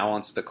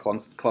balance the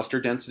cluster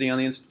density on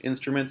the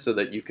instrument so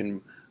that you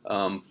can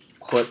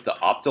put the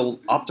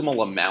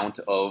optimal amount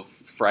of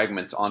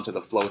fragments onto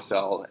the flow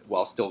cell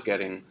while still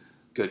getting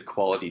good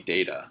quality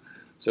data.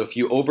 So if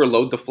you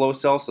overload the flow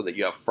cell so that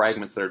you have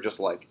fragments that are just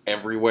like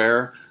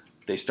everywhere,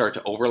 they start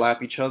to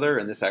overlap each other,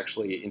 and this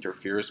actually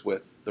interferes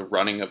with the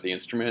running of the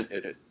instrument.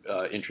 It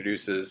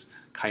introduces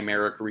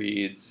chimeric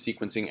reads,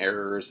 sequencing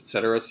errors,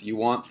 etc. So you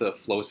want the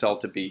flow cell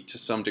to be, to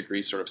some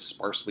degree, sort of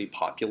sparsely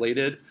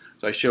populated.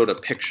 So I showed a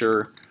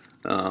picture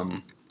of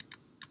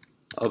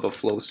a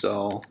flow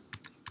cell.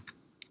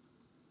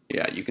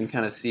 Yeah, you can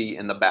kind of see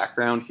in the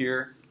background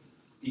here,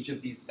 each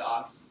of these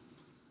dots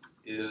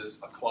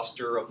is a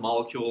cluster of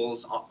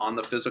molecules on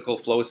the physical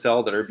flow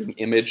cell that are being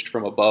imaged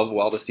from above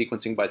while the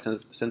sequencing by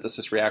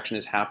synthesis reaction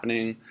is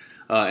happening.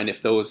 And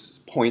if those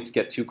points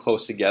get too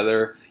close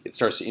together, it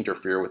starts to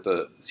interfere with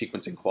the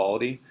sequencing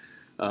quality.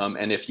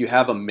 And if you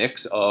have a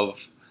mix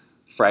of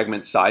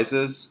fragment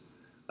sizes,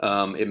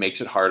 it makes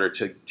it harder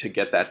to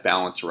get that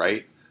balance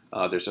right.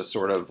 There's a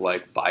sort of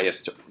like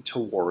bias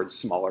towards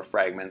smaller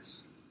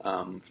fragments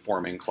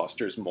forming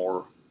clusters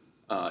more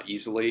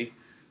easily.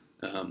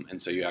 And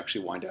so you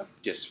actually wind up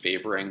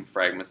disfavoring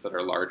fragments that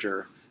are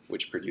larger,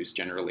 which produce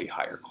generally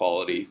higher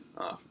quality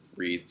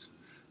reads.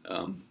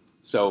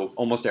 So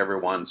almost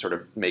everyone sort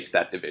of makes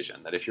that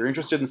division, that if you're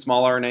interested in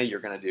small RNA, you're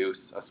going to do a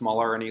small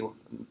RNA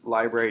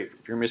library.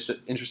 If you're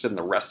interested in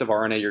the rest of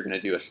RNA, you're going to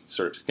do a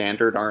sort of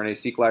standard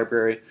RNA-seq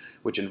library,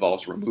 which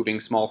involves removing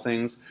small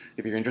things.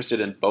 If you're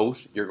interested in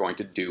both, you're going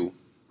to do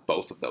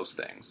both of those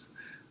things,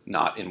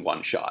 not in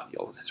one shot.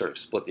 You'll sort of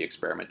split the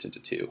experiment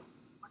into two.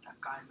 What are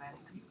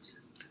chimeric reads?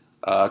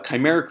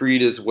 Chimeric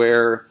read is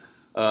where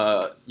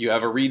you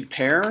have a read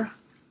pair,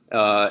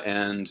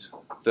 and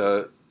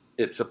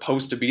it's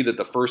supposed to be that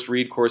the first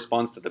read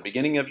corresponds to the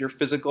beginning of your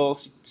physical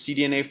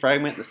cDNA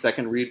fragment, and the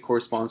second read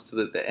corresponds to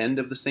the end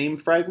of the same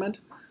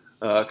fragment.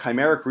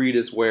 Chimeric read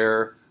is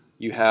where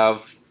you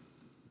have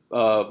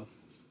the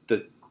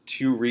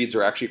two reads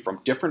are actually from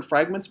different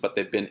fragments, but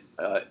they've been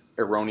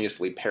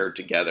erroneously paired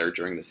together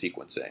during the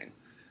sequencing.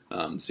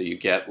 So you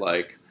get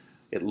like,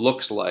 it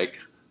looks like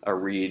a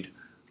read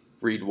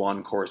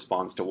 1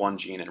 corresponds to one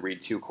gene and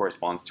read 2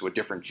 corresponds to a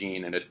different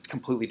gene in a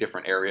completely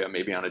different area,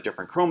 maybe on a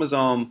different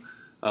chromosome.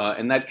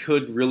 And that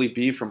could really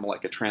be from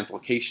like a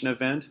translocation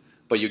event,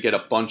 but you get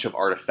a bunch of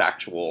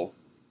artifactual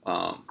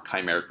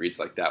chimeric reads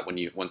like that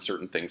when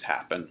certain things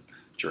happen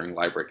during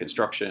library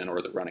construction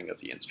or the running of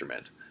the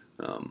instrument.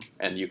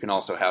 And you can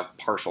also have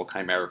partial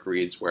chimeric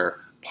reads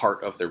where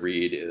part of the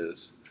read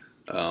is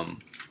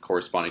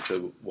corresponding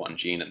to one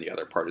gene and the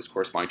other part is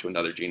corresponding to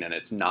another gene, and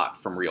it's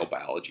not from real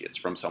biology, it's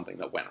from something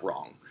that went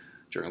wrong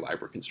during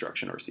library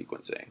construction or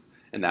sequencing.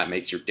 And that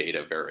makes your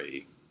data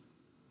very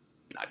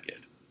not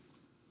good.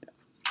 Yeah.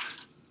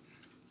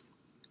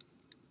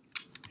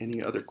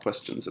 Any other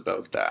questions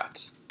about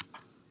that?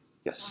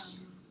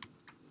 Yes?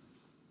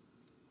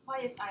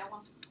 What if I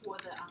want to pull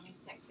the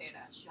RNA-seq data?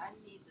 Should I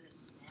need the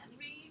SAN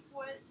read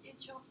for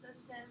each of the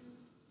SAN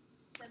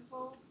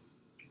sample?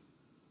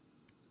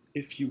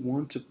 If you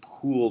want to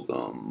pool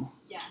them,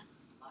 Yeah,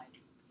 like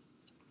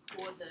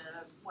for the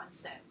one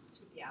set to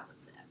the other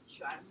set,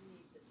 should I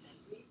need the same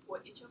read for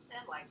each of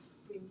them, like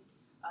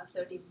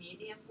 30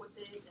 million for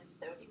this and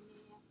 30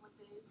 million for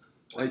this?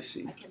 Or I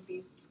see. I can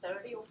be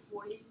 30 or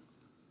 40.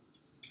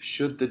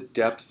 Should the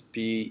depth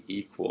be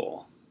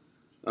equal?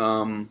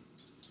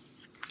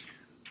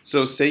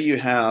 So say you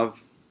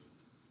have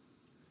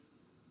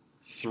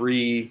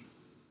 3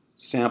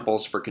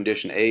 samples for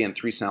condition A and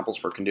 3 samples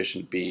for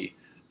condition B.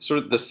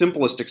 Sort of the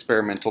simplest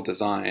experimental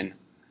design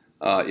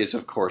is,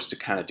 of course, to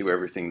kind of do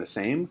everything the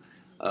same.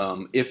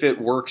 If it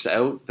works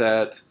out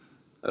that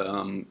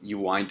you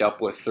wind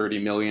up with 30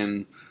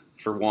 million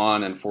for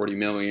one and 40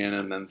 million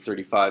and then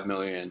 35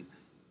 million,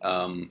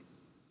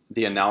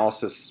 the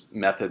analysis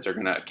methods are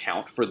going to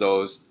account for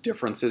those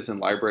differences in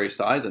library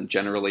size, and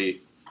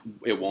generally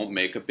it won't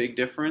make a big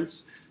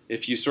difference.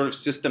 If you sort of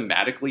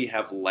systematically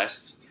have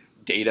less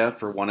data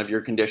for one of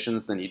your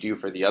conditions than you do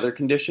for the other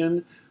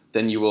condition,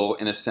 then you will,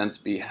 in a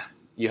sense,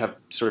 you have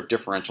sort of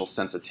differential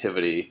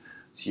sensitivity.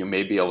 So you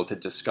may be able to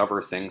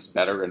discover things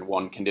better in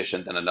one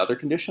condition than another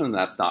condition, and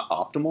that's not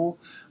optimal,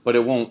 but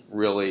it won't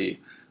really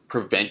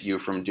prevent you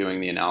from doing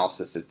the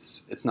analysis.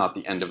 It's not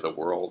the end of the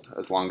world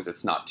as long as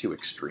it's not too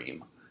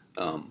extreme.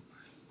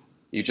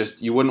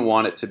 You wouldn't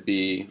want it to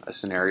be a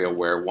scenario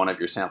where one of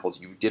your samples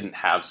you didn't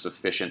have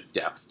sufficient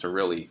depth to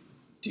really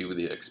do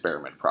the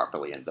experiment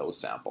properly in those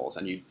samples,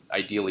 and you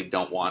ideally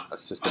don't want a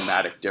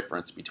systematic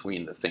difference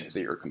between the things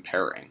that you're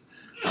comparing,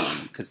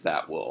 because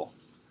that will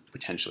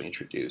potentially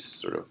introduce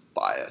sort of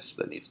bias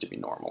that needs to be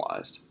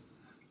normalized.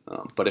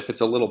 But if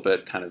it's a little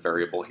bit kind of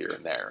variable here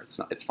and there,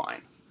 it's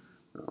fine.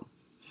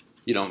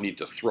 You don't need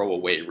to throw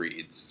away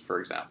reads, for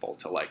example,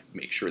 to like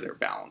make sure they're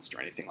balanced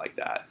or anything like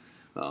that.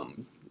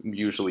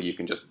 Usually you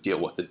can just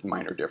deal with the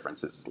minor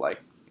differences like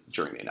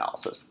during the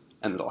analysis,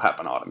 and it'll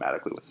happen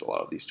automatically with a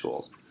lot of these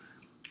tools.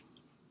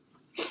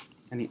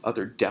 Any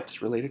other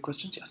depth-related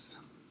questions? Yes.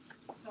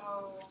 So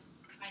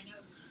I know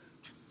this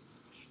is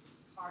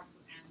hard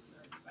to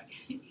answer, but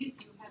if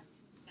you have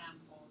 2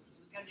 samples,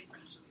 you get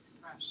differential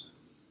expression,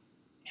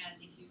 and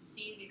if you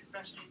see the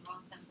expression in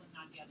one sample and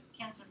not the other,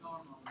 cancer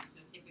normal is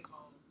the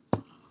typical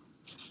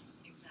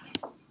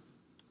example.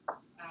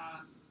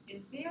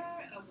 Is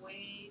there a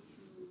way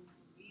to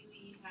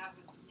really have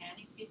a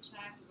sanity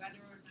check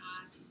whether or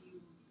not you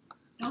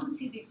don't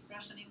see the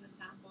expression in the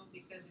sample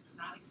because it's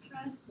not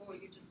expressed, or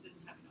you just didn't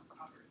have enough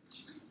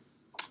coverage?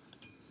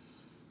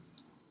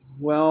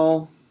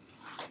 Well,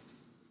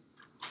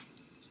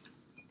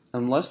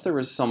 unless there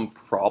is some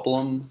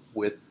problem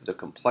with the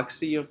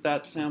complexity of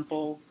that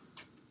sample,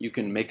 you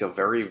can make a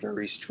very,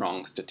 very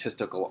strong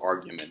statistical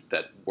argument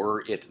that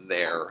were it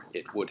there,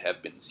 it would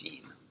have been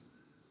seen.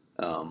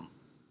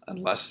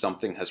 Unless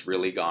something has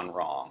really gone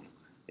wrong.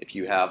 If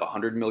you have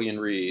 100 million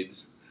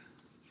reads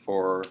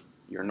for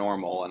your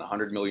normal and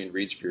 100 million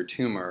reads for your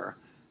tumor,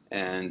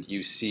 and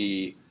you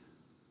see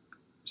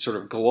sort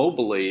of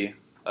globally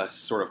a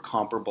sort of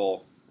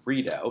comparable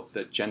readout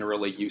that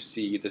generally you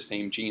see the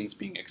same genes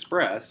being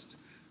expressed,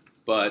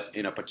 but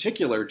in a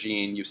particular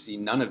gene you see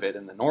none of it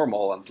in the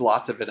normal and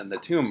lots of it in the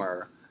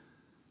tumor,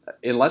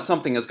 unless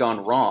something has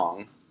gone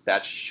wrong,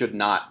 that should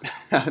not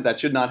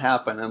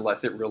happen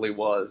unless it really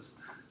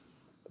was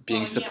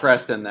being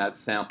suppressed in that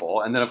sample.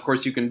 And then of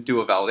course you can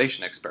do a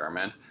validation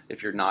experiment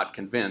if you're not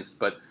convinced,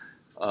 but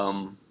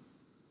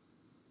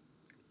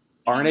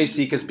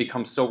RNA-Seq has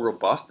become so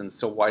robust and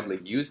so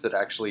widely used that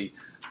actually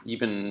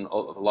even a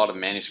lot of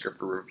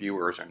manuscript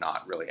reviewers are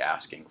not really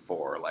asking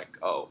for like,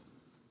 oh,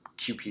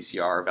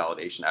 qPCR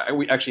validation. I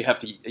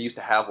used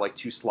to have like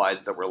 2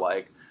 slides that were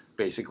like,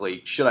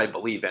 basically, should I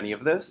believe any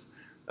of this?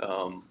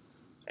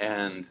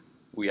 And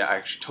we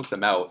actually took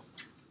them out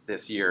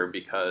this year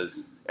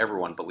because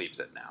everyone believes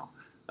it now.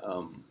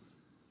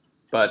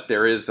 But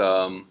there's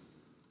a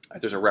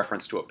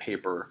reference to a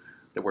paper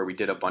where we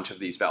did a bunch of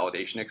these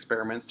validation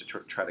experiments to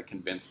try to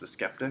convince the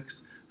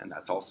skeptics, and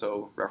that's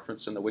also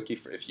referenced in the wiki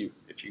if you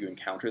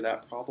encounter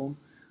that problem.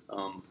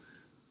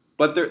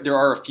 But there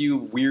are a few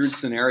weird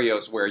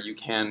scenarios where you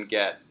can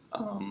get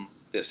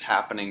this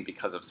happening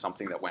because of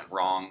something that went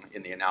wrong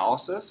in the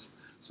analysis.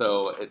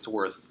 So it's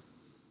worth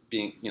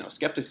being,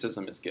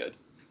 skepticism is good.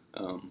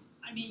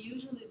 I mean,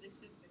 usually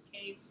this is the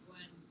case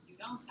when you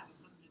don't have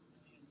 100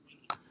 million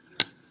reads. You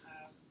just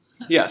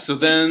have Yeah, so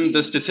then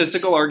the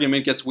statistical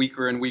argument gets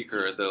weaker and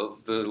weaker the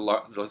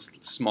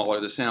smaller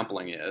the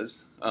sampling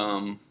is.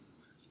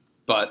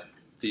 But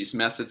these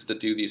methods that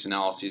do these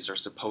analyses are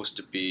supposed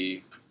to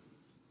be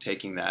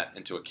taking that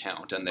into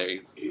account, and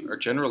they are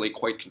generally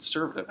quite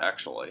conservative,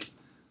 actually.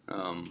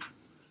 But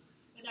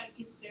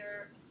is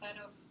there a set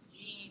of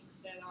genes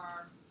that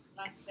are,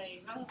 let's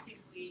say,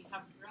 relatively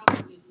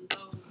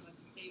low but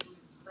stable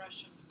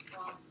expression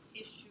across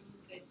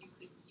tissues that you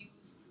could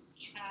use to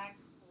check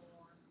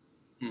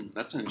or?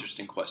 That's an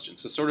interesting question.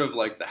 So sort of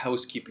like the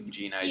housekeeping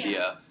gene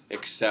idea,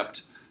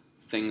 except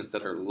things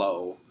that are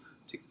low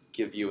to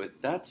give you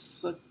it.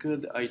 That's a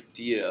good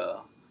idea.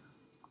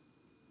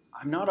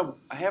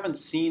 I haven't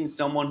seen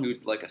someone who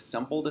like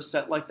assembled a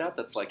set like that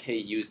that's like, hey,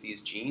 use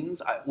these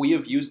genes. We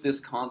have used this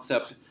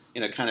concept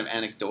in a kind of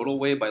anecdotal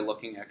way by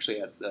looking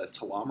actually at the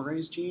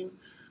telomerase gene.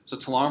 So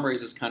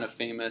telomerase is kind of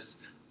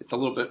famous. Gets a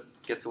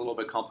little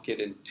bit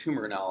complicated in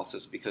tumor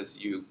analysis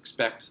because you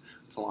expect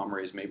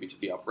telomerase maybe to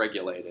be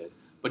upregulated.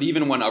 But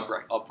even when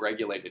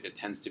upregulated, it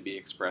tends to be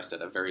expressed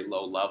at a very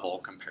low level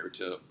compared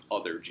to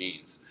other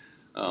genes.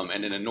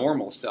 And in a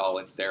normal cell,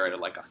 it's there at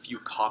like a few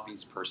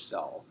copies per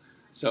cell.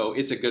 So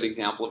it's a good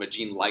example of a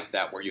gene like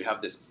that where you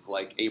have this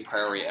like a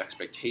priori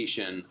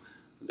expectation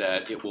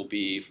that it will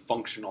be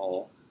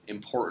functional,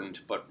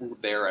 important, but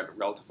there at a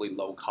relatively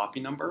low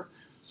copy number.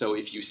 So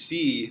if you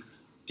see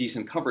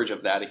decent coverage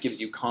of that, it gives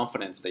you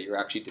confidence that you're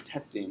actually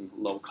detecting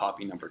low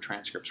copy number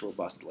transcripts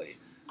robustly.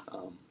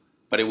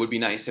 But it would be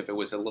nice if it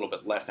was a little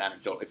bit less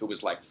anecdotal. If it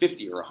was like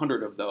 50 or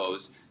 100 of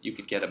those, you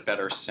could get a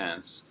better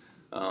sense.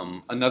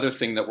 Another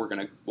thing that we're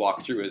going to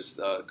walk through is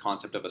the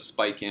concept of a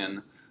spike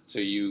in. So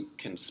you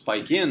can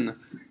spike in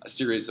a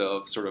series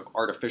of sort of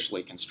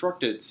artificially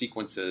constructed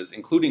sequences,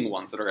 including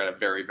ones that are at a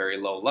very, very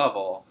low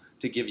level,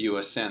 to give you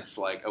a sense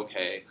like,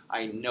 okay,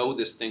 I know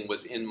this thing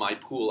was in my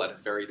pool at a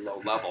very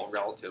low level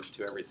relative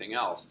to everything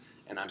else,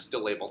 and I'm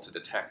still able to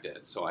detect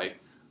it. So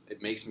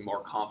it makes me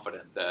more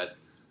confident that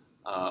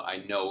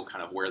I know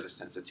kind of where the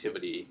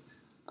sensitivity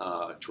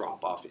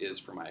drop-off is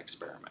for my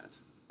experiment.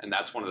 And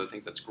that's one of the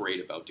things that's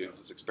great about doing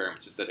those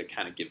experiments is that it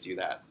kind of gives you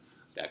that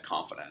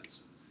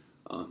confidence.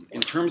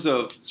 In terms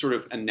of sort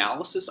of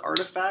analysis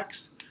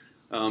artifacts,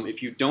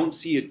 if you don't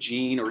see a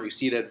gene or you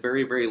see it at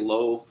very, very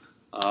low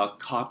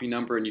copy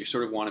number and you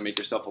sort of want to make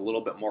yourself a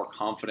little bit more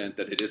confident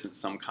that it isn't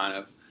some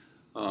kind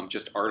of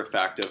just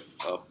artifact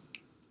of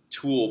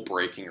tool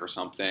breaking or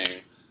something,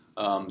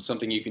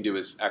 something you can do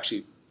is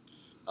actually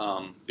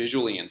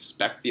visually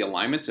inspect the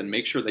alignments and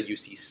make sure that you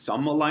see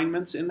some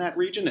alignments in that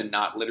region and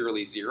not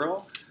literally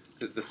zero.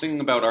 Because the thing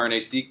about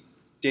RNA-seq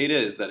data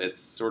is that it's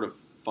sort of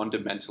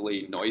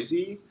fundamentally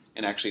noisy,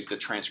 and actually the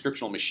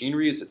transcriptional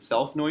machinery is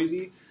itself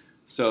noisy.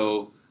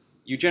 So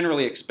you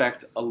generally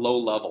expect a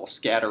low-level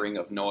scattering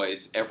of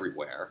noise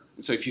everywhere.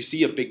 And so if you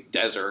see a big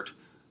desert,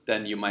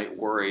 then you might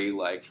worry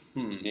like,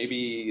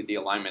 maybe the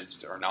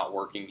alignments are not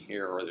working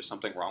here, or there's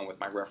something wrong with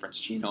my reference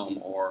genome,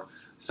 or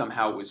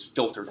somehow it was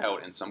filtered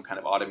out in some kind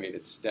of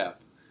automated step.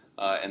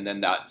 And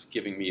then that's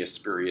giving me a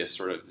spurious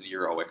sort of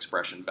zero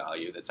expression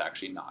value that's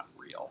actually not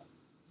real.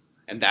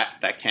 And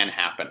that can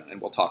happen, and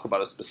we'll talk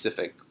about a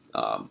specific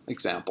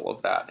example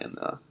of that in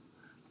the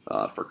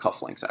for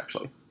cufflinks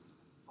actually.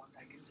 What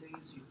I can say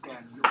is you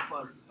can look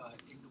for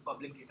into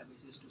public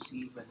databases to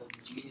see whether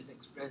the gene is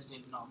expressed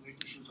in normal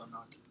tissues or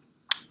not.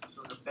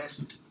 So the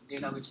best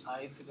data which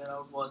I figured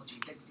out was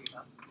GTEx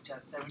data, which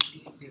has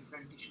 17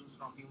 different tissues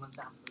from human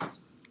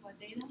samples. What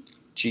data?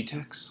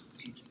 GTEx.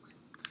 GTEx.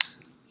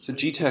 So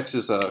GTEx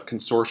is a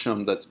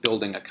consortium that's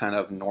building a kind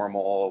of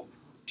normal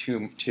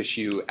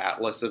tissue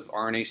atlas of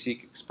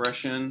RNA-seq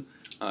expression.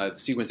 The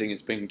sequencing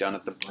is being done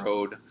at the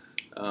Broad,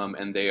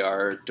 and they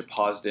are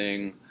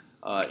depositing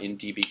in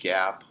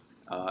dbGaP,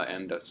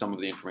 and some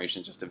of the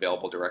information is just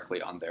available directly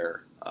on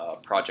their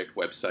project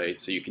website.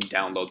 So you can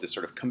download this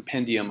sort of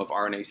compendium of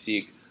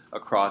RNA-seq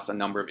across a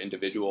number of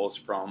individuals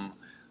from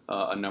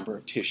a number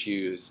of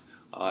tissues,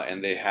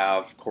 and they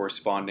have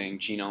corresponding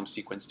genome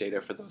sequence data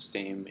for those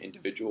same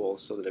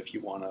individuals, so that if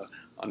you want to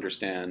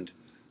understand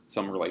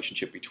some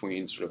relationship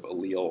between sort of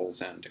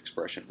alleles and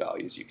expression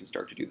values, you can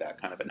start to do that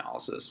kind of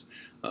analysis.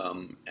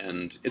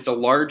 And it's a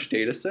large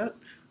data set,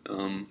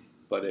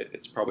 but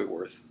it's probably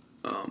worth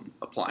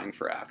applying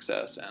for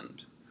access.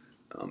 And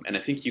I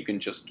think you can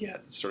just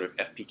get sort of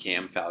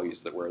FPKM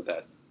values where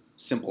that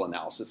simple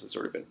analysis has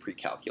sort of been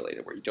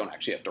pre-calculated, where you don't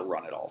actually have to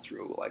run it all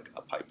through like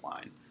a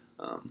pipeline.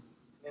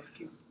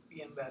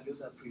 FPKM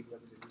values are freely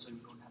available, so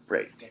you don't have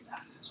to get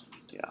access to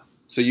it. Yeah.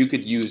 So you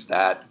could use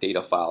that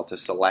data file to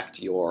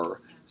select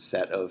your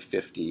set of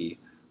 50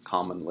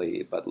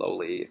 commonly but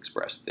lowly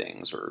expressed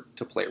things, or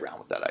to play around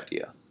with that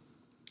idea.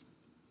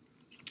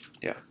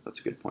 Yeah, that's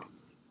a good point.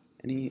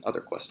 Any other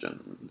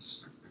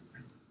questions?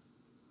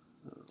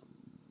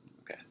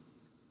 Okay.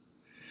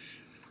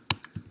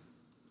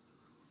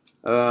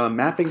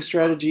 Mapping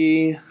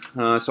strategy.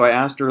 So I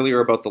asked earlier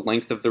about the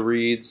length of the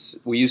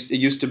reads. It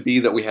used to be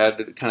that we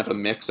had kind of a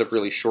mix of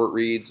really short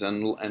reads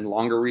and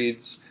longer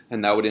reads,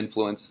 and that would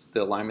influence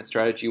the alignment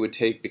strategy you would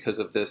take because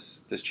of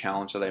this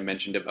challenge that I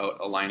mentioned about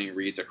aligning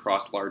reads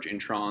across large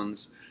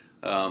introns.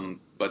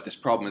 But this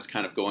problem is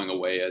kind of going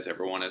away as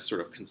everyone has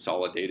sort of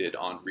consolidated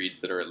on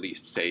reads that are at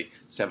least, say,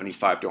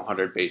 75 to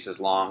 100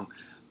 bases long.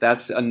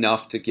 That's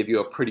enough to give you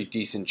a pretty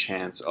decent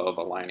chance of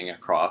aligning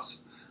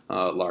across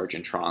large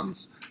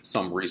introns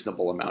some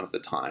reasonable amount of the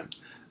time.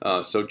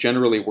 So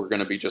generally, we're going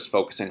to be just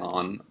focusing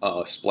on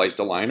spliced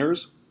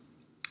aligners.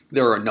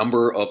 There are a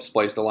number of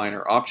spliced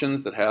aligner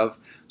options that have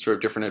sort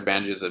of different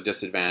advantages and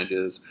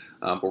disadvantages,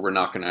 but we're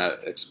not going to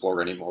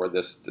explore anymore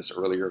this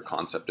earlier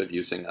concept of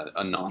using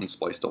a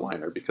non-spliced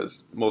aligner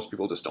because most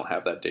people just don't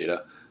have that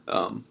data.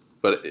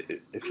 But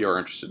if you're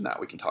interested in that,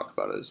 we can talk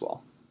about it as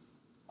well.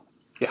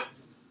 Yeah?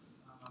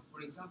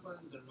 For example, example,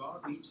 the raw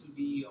reads will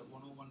be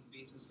 101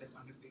 bases, like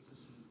 100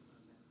 bases,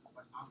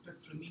 but after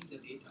trimming the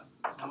data,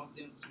 some of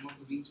the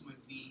reads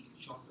might be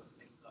shorter,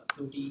 like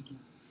 30 to,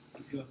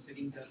 if you are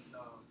setting the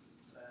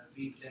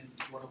read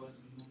length, whatever is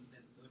minimum,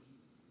 then 30,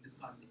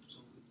 discard it. So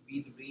it would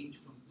be the range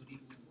from 30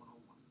 to 101.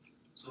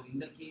 So in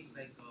that case,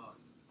 like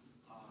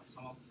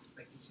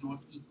it's not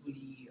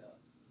equally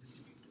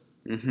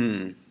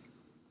distributed.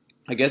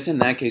 I guess in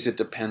that case, it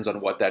depends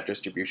on what that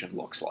distribution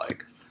looks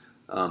like.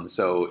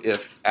 So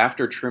if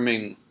after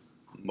trimming,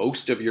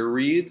 most of your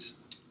reads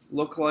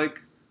look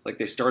like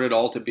they started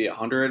all to be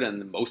 100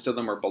 and most of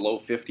them are below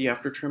 50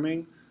 after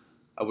trimming,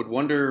 I would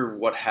wonder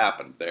what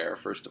happened there,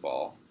 first of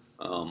all.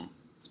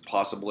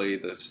 Possibly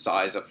the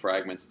size of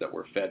fragments that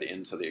were fed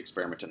into the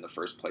experiment in the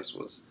first place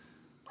was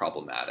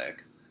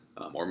problematic.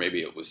 Or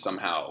maybe it was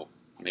somehow,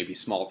 maybe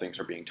small things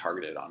are being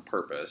targeted on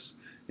purpose.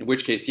 In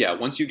which case, yeah,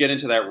 once you get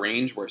into that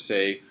range where,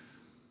 say,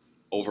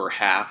 over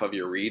half of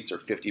your reads are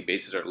 50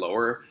 bases or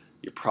lower,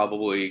 you're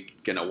probably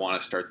going to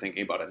want to start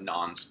thinking about a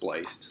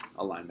non-spliced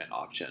alignment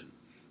option.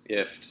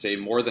 If, say,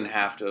 more than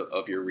half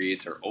of your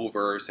reads are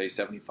over, say,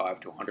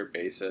 75 to 100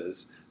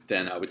 bases,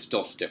 then I would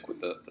still stick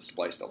with the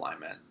spliced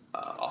alignment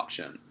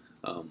option.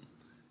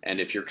 And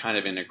if you're kind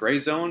of in a gray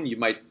zone, you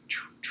might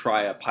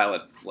try a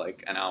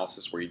pilot-like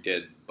analysis where you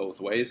did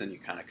both ways and you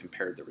kind of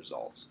compared the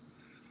results.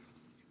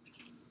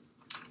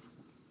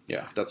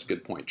 Yeah, that's a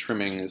good point.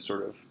 Trimming is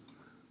sort of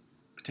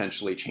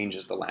potentially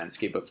changes the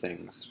landscape of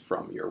things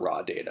from your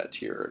raw data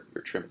to your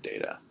trimmed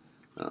data.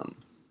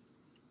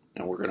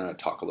 And we're going to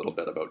talk a little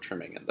bit about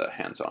trimming in the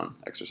hands-on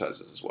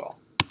exercises as well.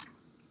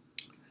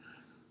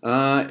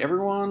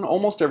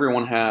 Almost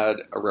everyone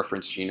had a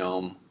reference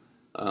genome.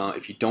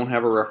 If you don't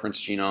have a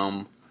reference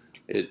genome,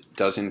 it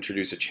does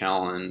introduce a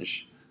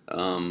challenge.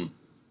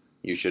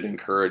 You should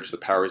encourage the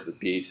powers that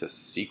be to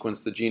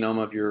sequence the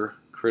genome of your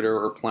critter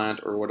or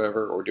plant or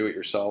whatever, or do it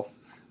yourself.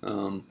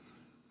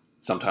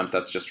 Sometimes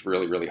that's just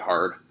really, really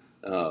hard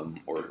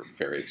or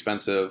very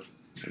expensive,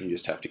 and you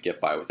just have to get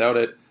by without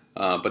it.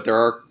 But there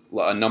are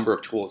a number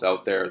of tools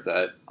out there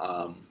that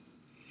are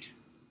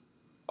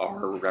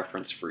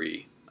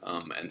reference-free,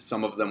 and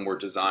some of them were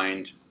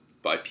designed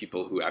by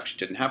people who actually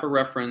didn't have a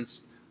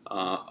reference.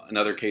 In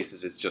other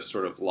cases, it's just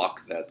sort of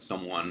luck that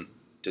someone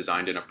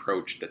designed an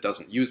approach that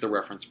doesn't use the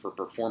reference for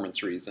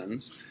performance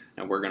reasons.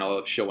 And we're going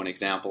to show an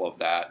example of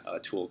that, a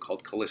tool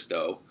called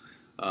Callisto,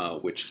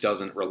 which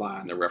doesn't rely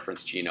on the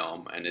reference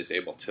genome and is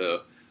able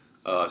to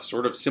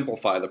sort of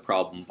simplify the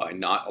problem by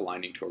not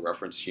aligning to a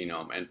reference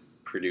genome and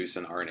produce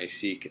an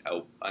RNA-Seq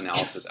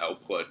analysis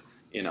output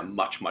in a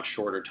much, much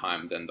shorter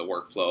time than the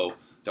workflow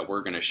that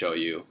we're going to show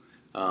you.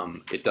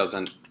 It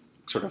doesn't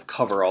sort of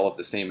cover all of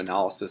the same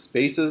analysis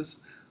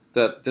bases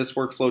that this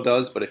workflow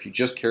does, but if you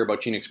just care about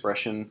gene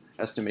expression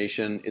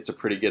estimation, it's a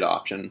pretty good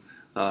option,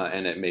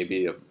 and it may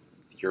be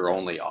your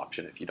only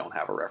option if you don't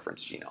have a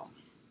reference genome.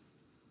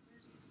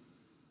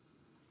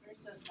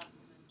 Where's the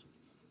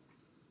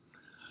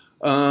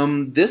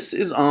supplementary? This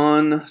is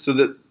on, so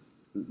that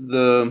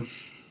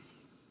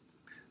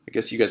I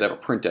guess you guys have a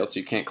printout, so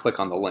you can't click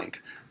on the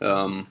link.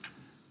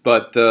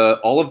 But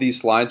all of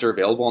these slides are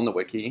available on the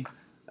wiki,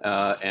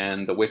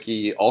 and the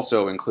wiki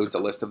also includes a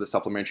list of the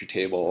supplementary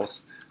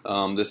tables.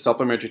 This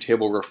supplementary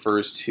table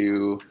refers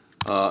to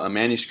a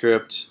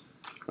manuscript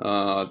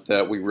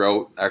that we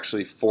wrote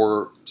actually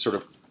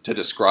to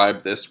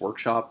describe this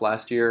workshop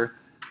last year,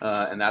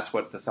 and that's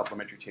what the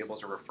supplementary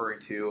tables are referring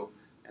to.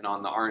 And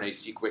on the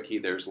RNA-Seq wiki,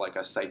 there's like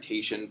a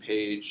citation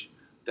page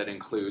that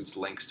includes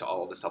links to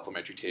all of the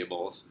supplementary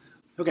tables.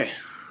 Okay,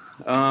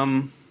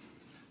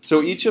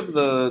 so each of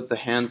the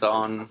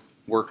hands-on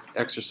work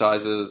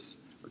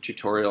exercises or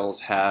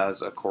tutorials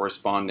has a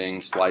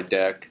corresponding slide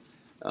deck,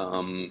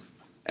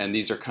 and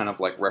these are kind of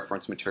like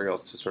reference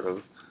materials to sort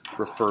of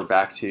refer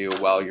back to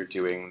while you're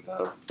doing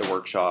the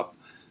workshop.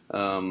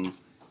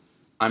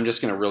 I'm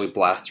just going to really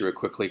blast through it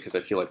quickly because I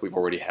feel like we've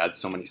already had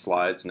so many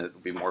slides and it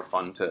would be more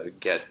fun to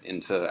get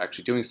into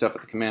actually doing stuff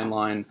at the command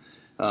line.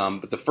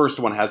 But the first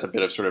one has a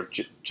bit of sort of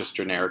just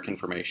generic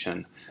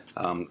information,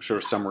 sort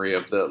of summary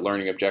of the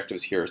learning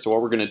objectives here. So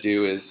what we're going to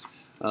do is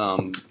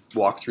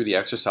walk through the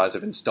exercise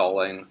of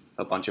installing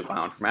a bunch of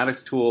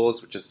bioinformatics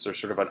tools, which is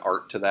sort of an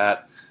art to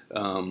that.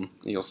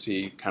 You'll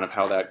see kind of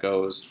how that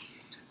goes.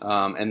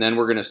 And then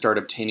we're going to start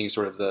obtaining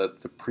sort of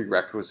the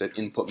prerequisite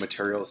input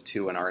materials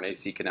to an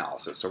RNA-Seq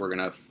analysis. So we're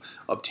going to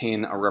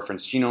obtain a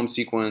reference genome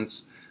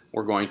sequence.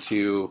 We're going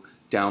to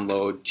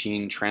download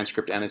gene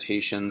transcript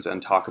annotations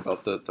and talk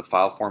about the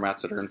file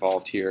formats that are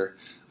involved here.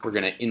 We're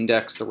going to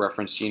index the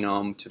reference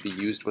genome to be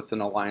used with an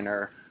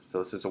aligner. So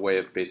this is a way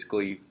of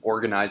basically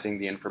organizing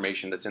the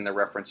information that's in the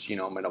reference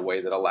genome in a way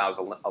that allows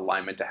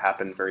alignment to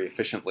happen very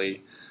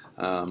efficiently.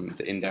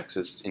 The index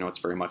is, it's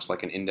very much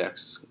like an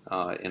index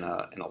in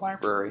a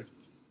library.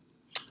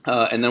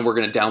 And then we're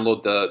going to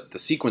download the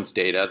sequence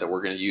data that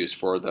we're going to use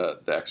for the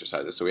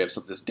exercises. So we have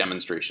this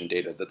demonstration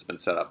data that's been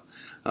set up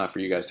for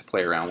you guys to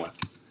play around with.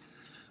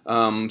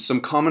 Some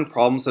common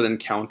problems that I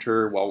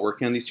encounter while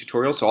working on these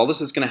tutorials. So all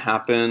this is going to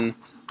happen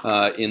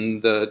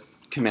in the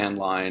command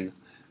line.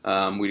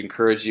 We'd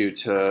encourage you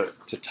to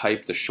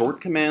type the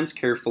short commands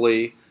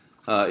carefully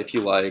if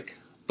you like,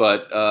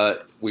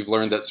 but we've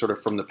learned that sort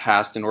of from the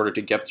past, in order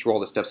to get through all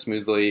the steps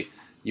smoothly,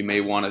 you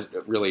may want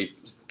to really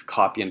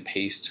copy and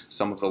paste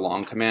some of the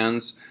long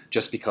commands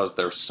just because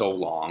they're so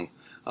long.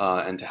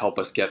 And to help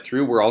us get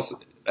through, we're also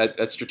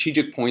at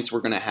strategic points,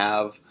 we're going to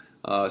have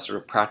sort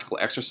of practical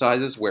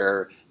exercises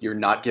where you're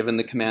not given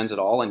the commands at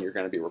all and you're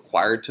going to be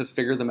required to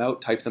figure them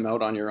out, type them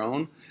out on your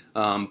own.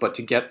 But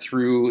to get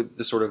through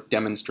the sort of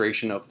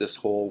demonstration of this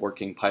whole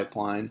working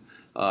pipeline,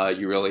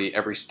 you really,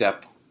 every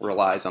step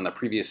relies on the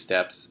previous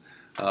steps.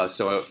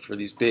 So for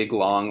these big,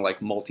 long,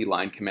 like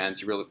multi-line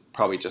commands, you really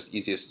probably just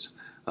easiest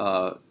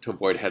to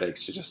avoid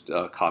headaches to just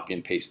copy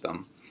and paste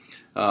them.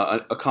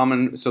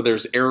 So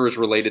there's errors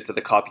related to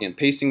the copy and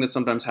pasting that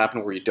sometimes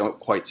happen where you don't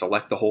quite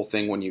select the whole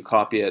thing when you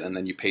copy it and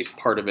then you paste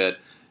part of it,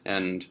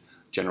 and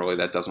generally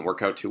that doesn't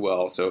work out too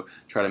well. So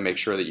try to make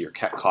sure that you're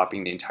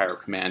copying the entire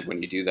command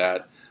when you do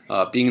that.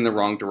 Being in the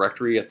wrong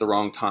directory at the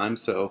wrong time,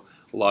 so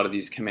a lot of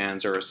these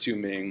commands are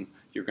assuming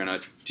you're going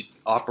to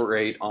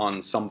operate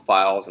on some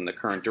files in the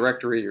current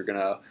directory, you're going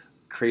to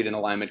create an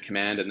alignment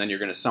command, and then you're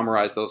going to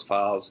summarize those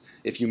files.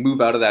 If you move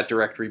out of that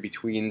directory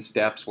between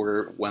steps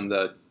when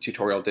the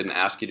tutorial didn't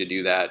ask you to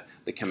do that,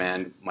 the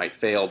command might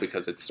fail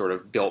because it's sort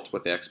of built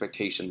with the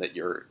expectation that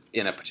you're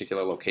in a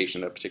particular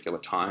location at a particular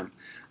time.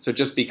 So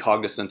just be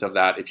cognizant of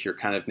that if you're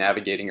kind of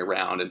navigating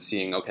around and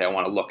seeing, okay, I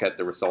want to look at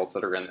the results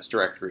that are in this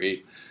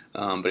directory.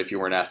 But if you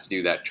weren't asked to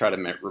do that, try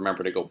to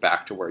remember to go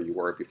back to where you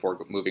were before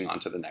moving on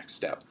to the next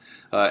step.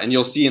 And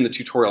you'll see in the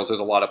tutorials there's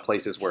a lot of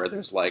places where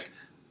there's like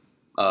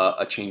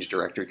a change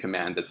directory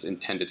command that's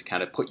intended to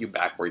kind of put you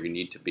back where you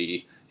need to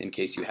be in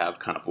case you have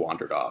kind of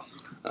wandered off.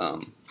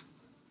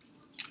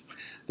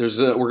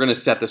 We're going to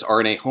set this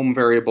RNA home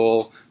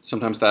variable.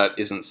 Sometimes that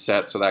isn't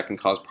set, so that can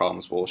cause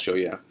problems. We'll show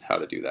you how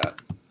to do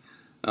that.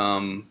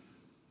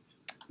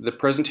 The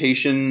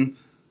presentation,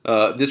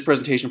 this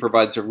presentation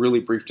provides a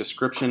really brief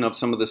description of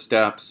some of the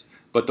steps,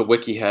 but the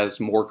wiki has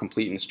more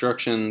complete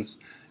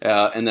instructions.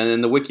 And then in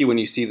the wiki, when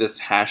you see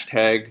this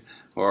hashtag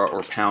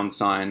or pound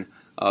sign,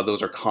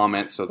 those are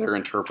comments, so they're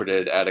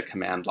interpreted at a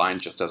command line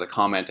just as a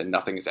comment and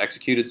nothing is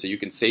executed, so you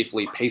can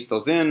safely paste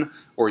those in,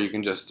 or you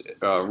can just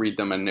read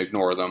them and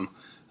ignore them.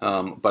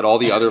 But all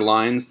the other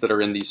lines that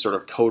are in these sort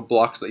of code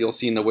blocks that you'll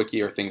see in the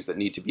wiki are things that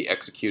need to be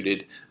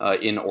executed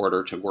in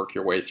order to work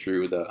your way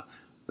through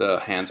the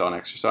hands-on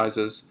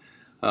exercises.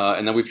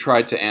 And then we've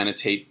tried to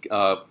annotate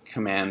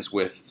commands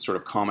with sort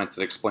of comments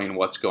that explain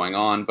what's going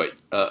on, but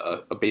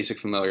a basic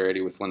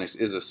familiarity with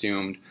Linux is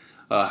assumed.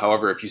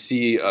 However, if you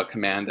see a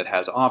command that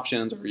has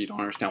options or you don't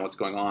understand what's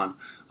going on,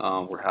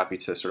 we're happy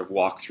to sort of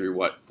walk through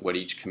what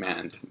each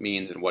command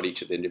means and what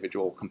each of the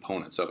individual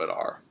components of it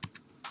are.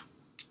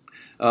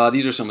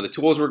 These are some of the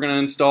tools we're going to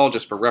install.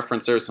 Just for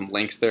reference, there's some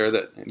links there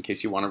that in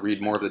case you want to read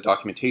more of the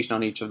documentation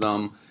on each of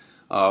them.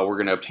 We're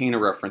going to obtain a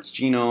reference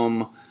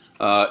genome.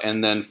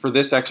 And then for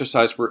this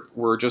exercise,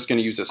 we're just going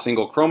to use a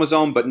single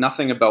chromosome, but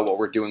nothing about what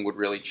we're doing would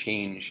really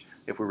change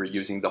if we were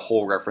using the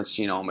whole reference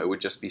genome. It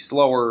would just be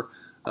slower.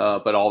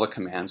 But all the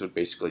commands would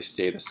basically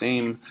stay the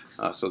same.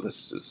 So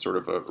this is sort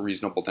of a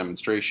reasonable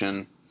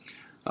demonstration.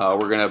 We're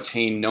going to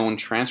obtain known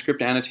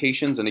transcript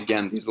annotations, and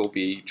again, these will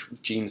be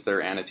genes that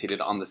are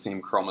annotated on the same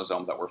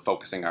chromosome that we're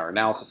focusing our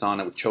analysis on,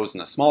 and we've chosen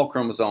a small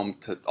chromosome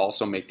to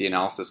also make the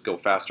analysis go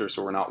faster,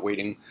 so we're not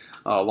waiting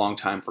a long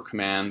time for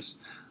commands.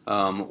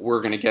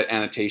 We're going to get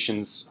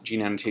annotations,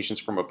 gene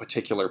annotations from a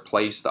particular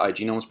place, the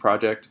iGenomes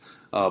project,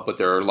 but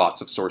there are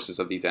lots of sources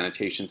of these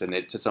annotations, and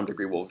it to some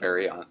degree will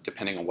vary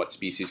depending on what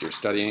species you're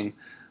studying.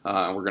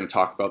 And we're going to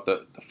talk about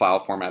the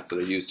file formats that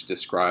are used to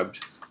describe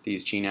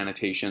these gene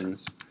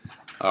annotations.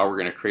 We're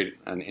going to create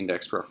an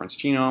indexed reference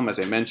genome, as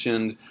I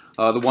mentioned.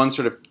 The one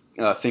sort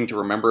of thing to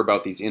remember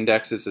about these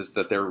indexes is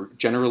that they're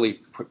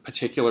generally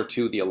particular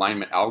to the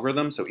alignment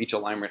algorithm. So each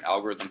alignment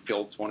algorithm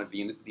builds one of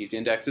these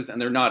indexes,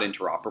 and they're not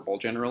interoperable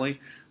generally.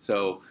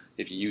 So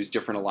if you use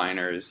different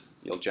aligners,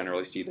 you'll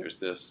generally see there's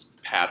this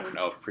pattern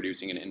of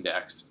producing an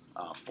index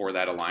for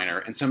that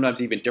aligner. And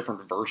sometimes even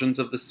different versions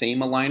of the same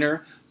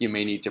aligner, you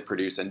may need to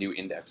produce a new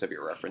index of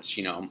your reference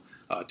genome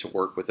to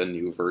work with a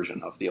new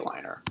version of the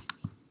aligner.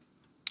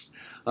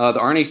 The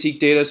RNA-Seq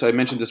data, so I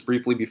mentioned this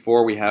briefly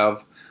before, we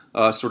have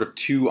sort of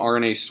two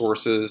RNA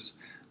sources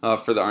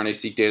for the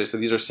RNA-Seq data. So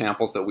these are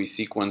samples that we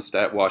sequenced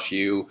at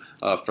WashU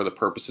for the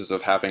purposes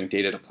of having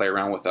data to play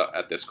around with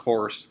at this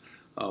course.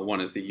 One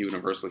is the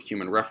Universal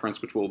Human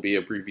Reference, which will be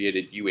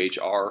abbreviated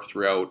UHR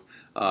throughout,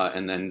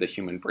 and then the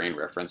Human Brain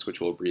Reference, which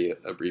will be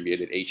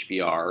abbreviated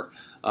HBR.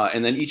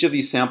 And then each of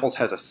these samples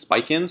has a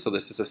spike in, so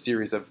this is a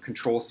series of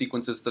control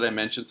sequences that I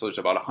mentioned. So there's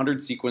about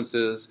 100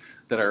 sequences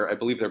that are, I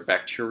believe they're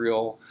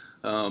bacterial,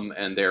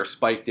 and they're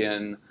spiked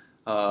in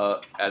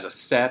as a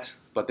set,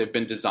 but they've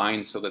been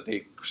designed so that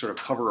they sort of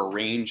cover a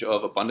range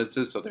of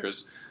abundances. So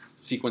there's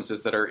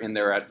sequences that are in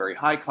there at very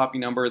high copy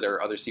number, there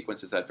are other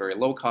sequences at very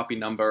low copy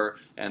number,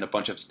 and a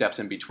bunch of steps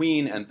in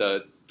between, and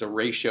the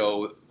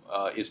ratio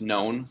is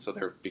known.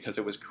 So because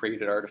it was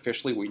created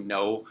artificially, we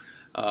know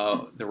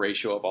the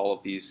ratio of all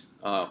of these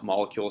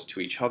molecules to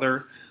each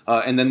other.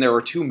 And then there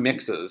are two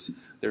mixes.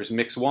 There's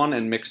mix 1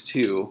 and mix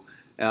 2.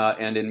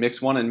 And in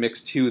mix 1 and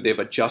mix 2, they've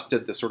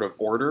adjusted the sort of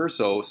order.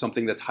 So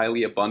something that's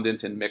highly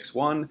abundant in mix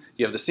 1,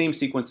 you have the same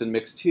sequence in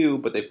mix 2,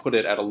 but they put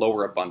it at a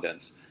lower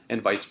abundance,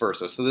 and vice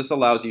versa. So this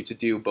allows you to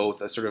do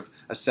both a sort of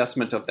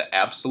assessment of the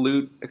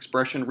absolute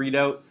expression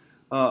readout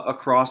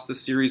across the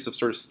series of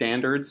sort of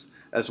standards,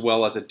 as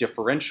well as a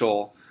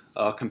differential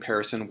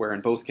comparison where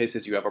in both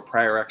cases you have a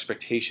prior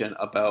expectation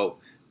about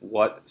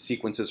what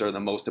sequences are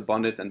the most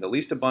abundant and the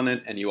least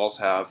abundant, and you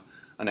also have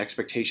an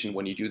expectation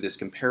when you do this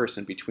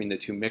comparison between the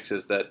two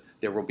mixes that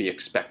there will be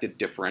expected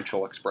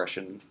differential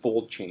expression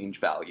fold change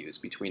values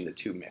between the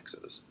two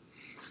mixes.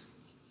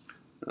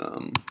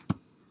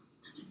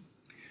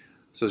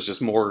 So it's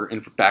just more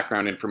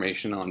background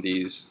information on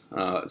these,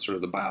 sort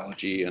of the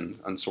biology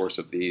and source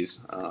of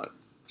these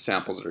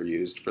samples that are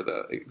used for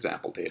the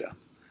example data.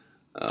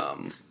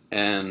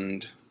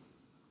 And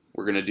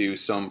we're going to do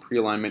some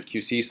pre-alignment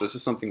QC. So this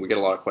is something we get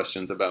a lot of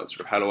questions about, sort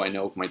of how do I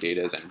know if my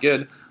data is any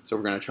good? So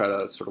we're going to try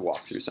to sort of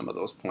walk through some of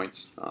those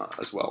points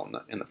as well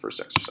in the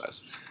first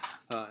exercise.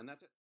 And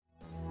that's it.